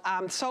cloud.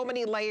 So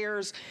many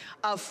layers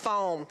of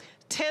foam.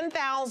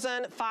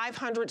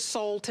 10,500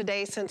 sold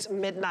today since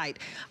midnight.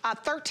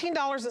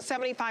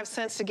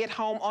 $13.75 to get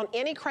home on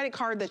any credit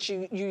card that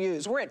you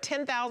use. We're at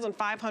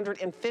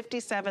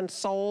 10,557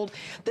 sold.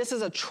 This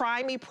is a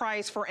try me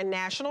price for a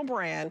national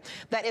brand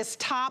that is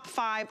top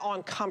 5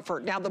 on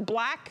comfort. Now the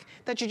black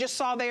that you just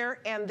saw there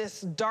and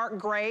this dark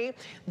gray,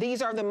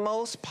 these are the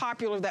most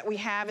popular that we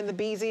have in the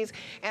Beezy's,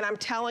 and I'm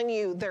telling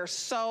you, they're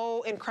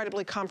so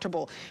incredibly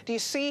comfortable. Do you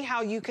see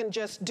how you can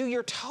just do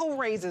your toe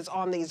raises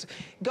on these?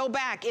 Go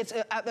back, it's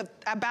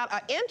about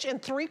 1.75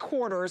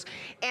 inches,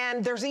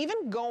 and there's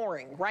even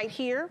goring right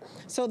here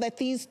so that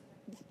these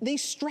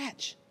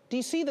stretch. Do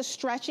you see the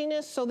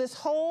stretchiness? So this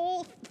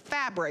whole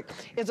fabric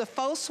is a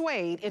faux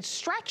suede, it's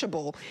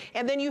stretchable,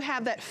 and then you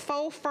have that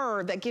faux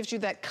fur that gives you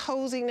that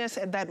coziness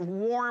and that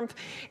warmth,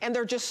 and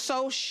they're just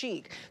so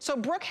chic. So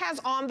Brooke has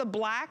on the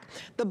black.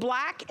 The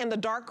black and the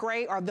dark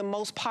gray are the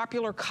most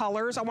popular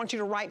colors. I want you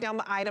to write down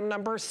the item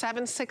number,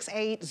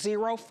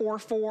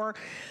 768044.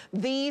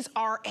 These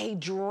are a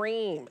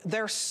dream.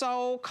 They're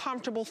so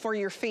comfortable for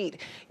your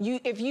feet.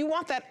 If you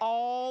want that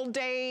all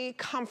day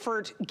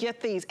comfort, get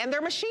these. And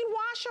they're machine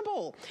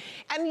washable.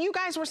 And you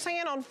guys were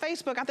saying on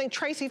Facebook, I think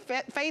Tracy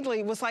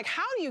Fadley was like,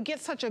 how do you get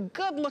such a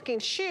good looking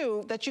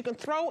shoe that you can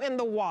throw in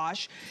the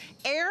wash,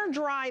 air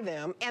dry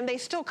them, and they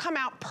still come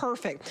out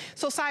perfect?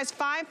 So size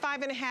 5,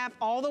 5.5,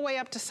 all the way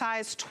up to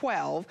size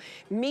 12,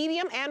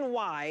 medium and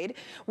wide.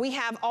 We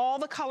have all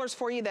the colors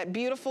for you, that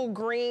beautiful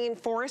green,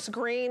 forest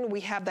green. We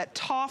have that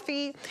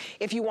toffee.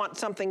 If you want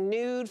something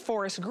nude,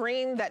 forest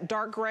green, that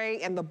dark gray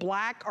and the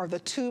black are the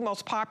two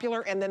most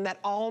popular, and then that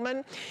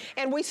almond.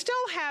 And we still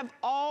have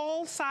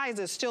all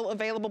sizes still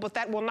available, but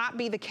that will not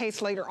be the case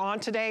later on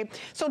today.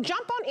 So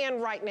jump on in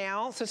right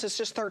now, since it's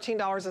just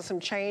 $13 and some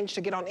change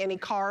to get on any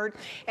card,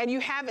 and you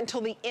have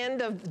until the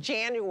end of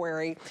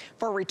January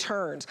for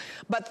returns.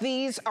 But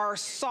these are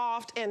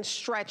soft and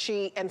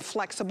stretchy and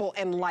flexible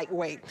and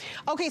lightweight.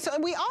 Okay, so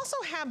we also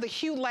have the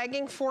Hue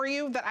legging for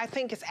you that I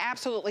think is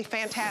absolutely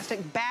fantastic,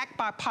 backed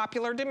by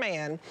popular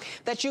demand,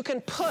 that you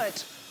can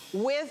put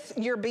with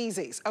your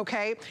Beezy's,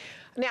 okay?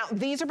 Now,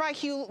 these are by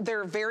Hue.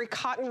 They're very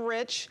cotton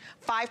rich,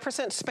 5%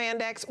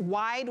 spandex,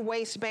 wide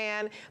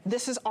waistband.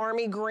 This is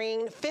army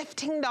green,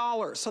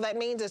 $15. So that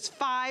means it's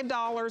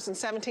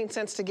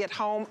 $5.17 to get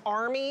home.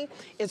 Army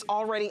is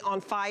already on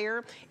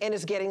fire and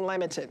is getting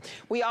limited.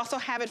 We also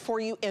have it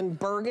for you in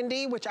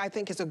burgundy, which I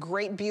think is a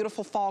great,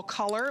 beautiful fall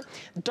color.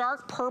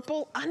 Dark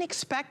purple,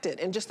 unexpected,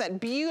 and just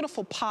that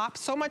beautiful pop,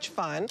 so much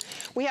fun.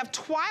 We have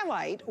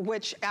twilight,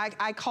 which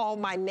I call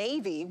my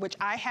navy, which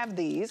I have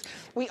these.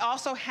 We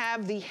also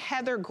have the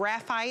heather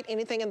graphite,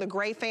 anything in the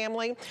gray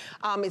family.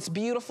 It's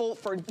beautiful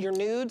for your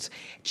nudes.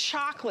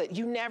 Chocolate,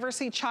 you never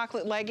see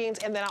chocolate leggings.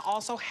 And then I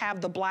also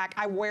have the black.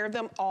 I wear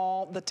them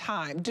all the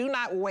time. Do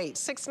not wait.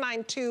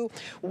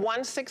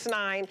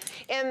 692-169.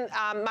 In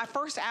my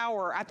first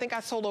hour, I think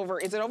I sold over,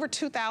 is it over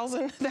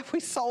 2,000 that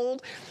we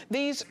sold?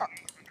 These are,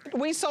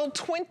 we sold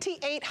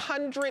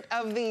 2,800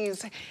 of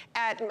these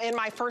in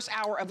my first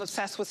hour of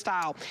Obsessed with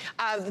Style.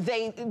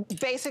 They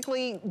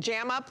basically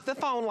jam up the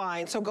phone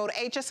line. So go to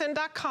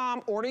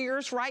hsn.com, order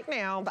yours right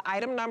now. The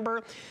item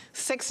number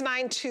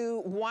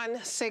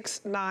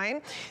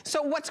 692-169.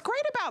 So what's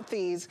great about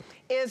these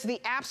is the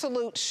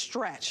absolute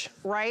stretch,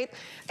 right?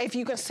 If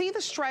you can see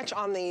the stretch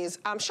on these,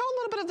 show a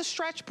little bit of the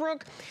stretch,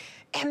 Brooke.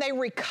 and they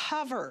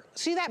recover.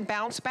 See that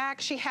bounce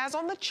back she has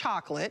on the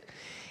chocolate?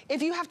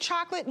 If you have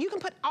chocolate, you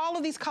can put all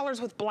of these colors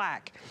with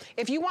black.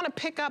 If you want to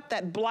pick up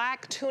that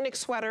black tunic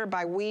sweater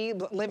by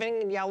Weave, Living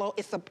in Yellow,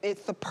 it's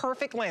the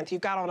perfect length.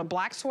 You've got on a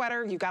black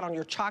sweater, you've got on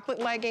your chocolate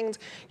leggings,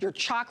 your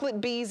chocolate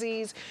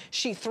beezies.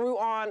 She threw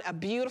on a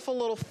beautiful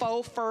little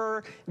faux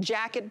fur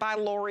jacket by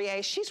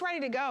Laurier. She's ready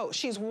to go.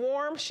 She's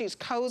warm, she's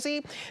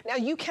cozy. Now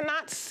you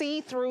cannot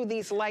see through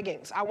these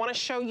leggings. I want to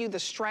show you the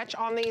stretch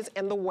on these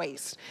and the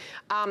waist.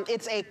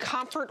 It's a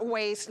comfort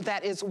waist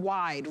that is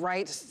wide,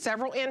 right?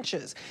 Several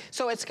inches.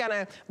 So it's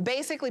gonna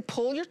basically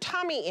pull your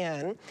tummy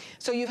in,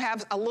 so you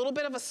have a little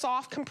bit of a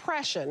soft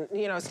compression.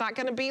 You know, it's not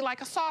gonna be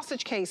like a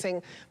sausage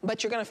casing,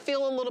 but you're gonna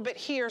feel a little bit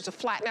here to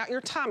flatten out your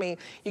tummy.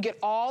 You get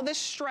all this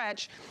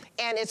stretch,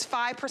 and it's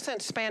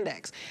 5%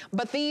 spandex.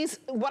 But these,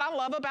 what I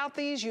love about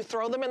these, you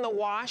throw them in the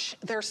wash,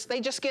 they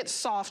just get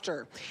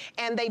softer,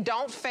 and they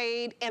don't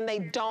fade, and they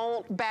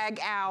don't bag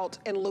out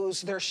and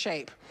lose their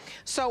shape.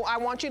 So I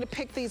want you to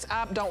pick these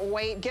up, don't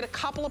wait, get a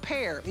couple of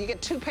pair. You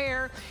get 2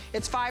 pair,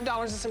 it's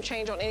 $5 and some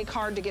change on any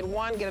card to get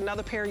 1, get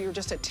another pair, you're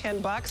just at 10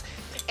 bucks.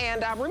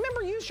 And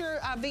remember, use your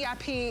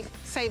VIP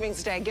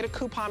savings day, get a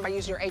coupon by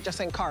using your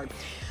HSN card.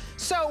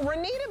 So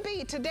Renita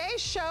B,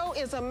 today's show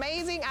is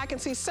amazing. I can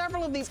see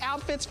several of these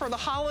outfits for the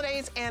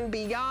holidays and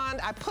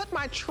beyond. I put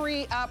my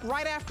tree up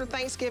right after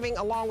Thanksgiving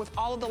along with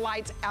all of the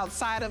lights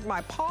outside of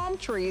my palm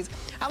trees.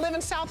 I live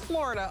in South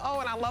Florida. Oh,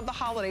 and I love the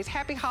holidays.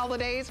 Happy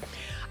holidays.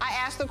 I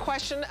asked the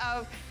question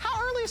of how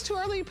early is too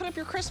early to put up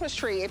your Christmas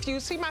tree? If you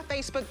see my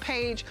Facebook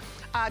page,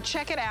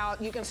 check it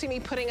out. You can see me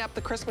putting up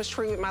the Christmas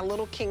tree with my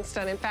little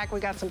Kingston. In fact, we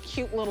got some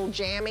cute little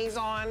jammies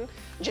on,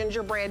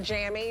 gingerbread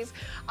jammies.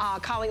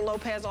 Colleen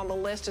Lopez on the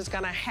list is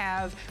gonna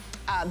have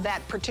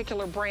that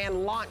particular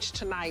brand launch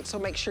tonight, so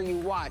make sure you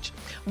watch.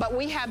 But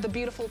we have the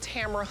beautiful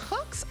Tamara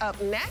Hooks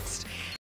up next.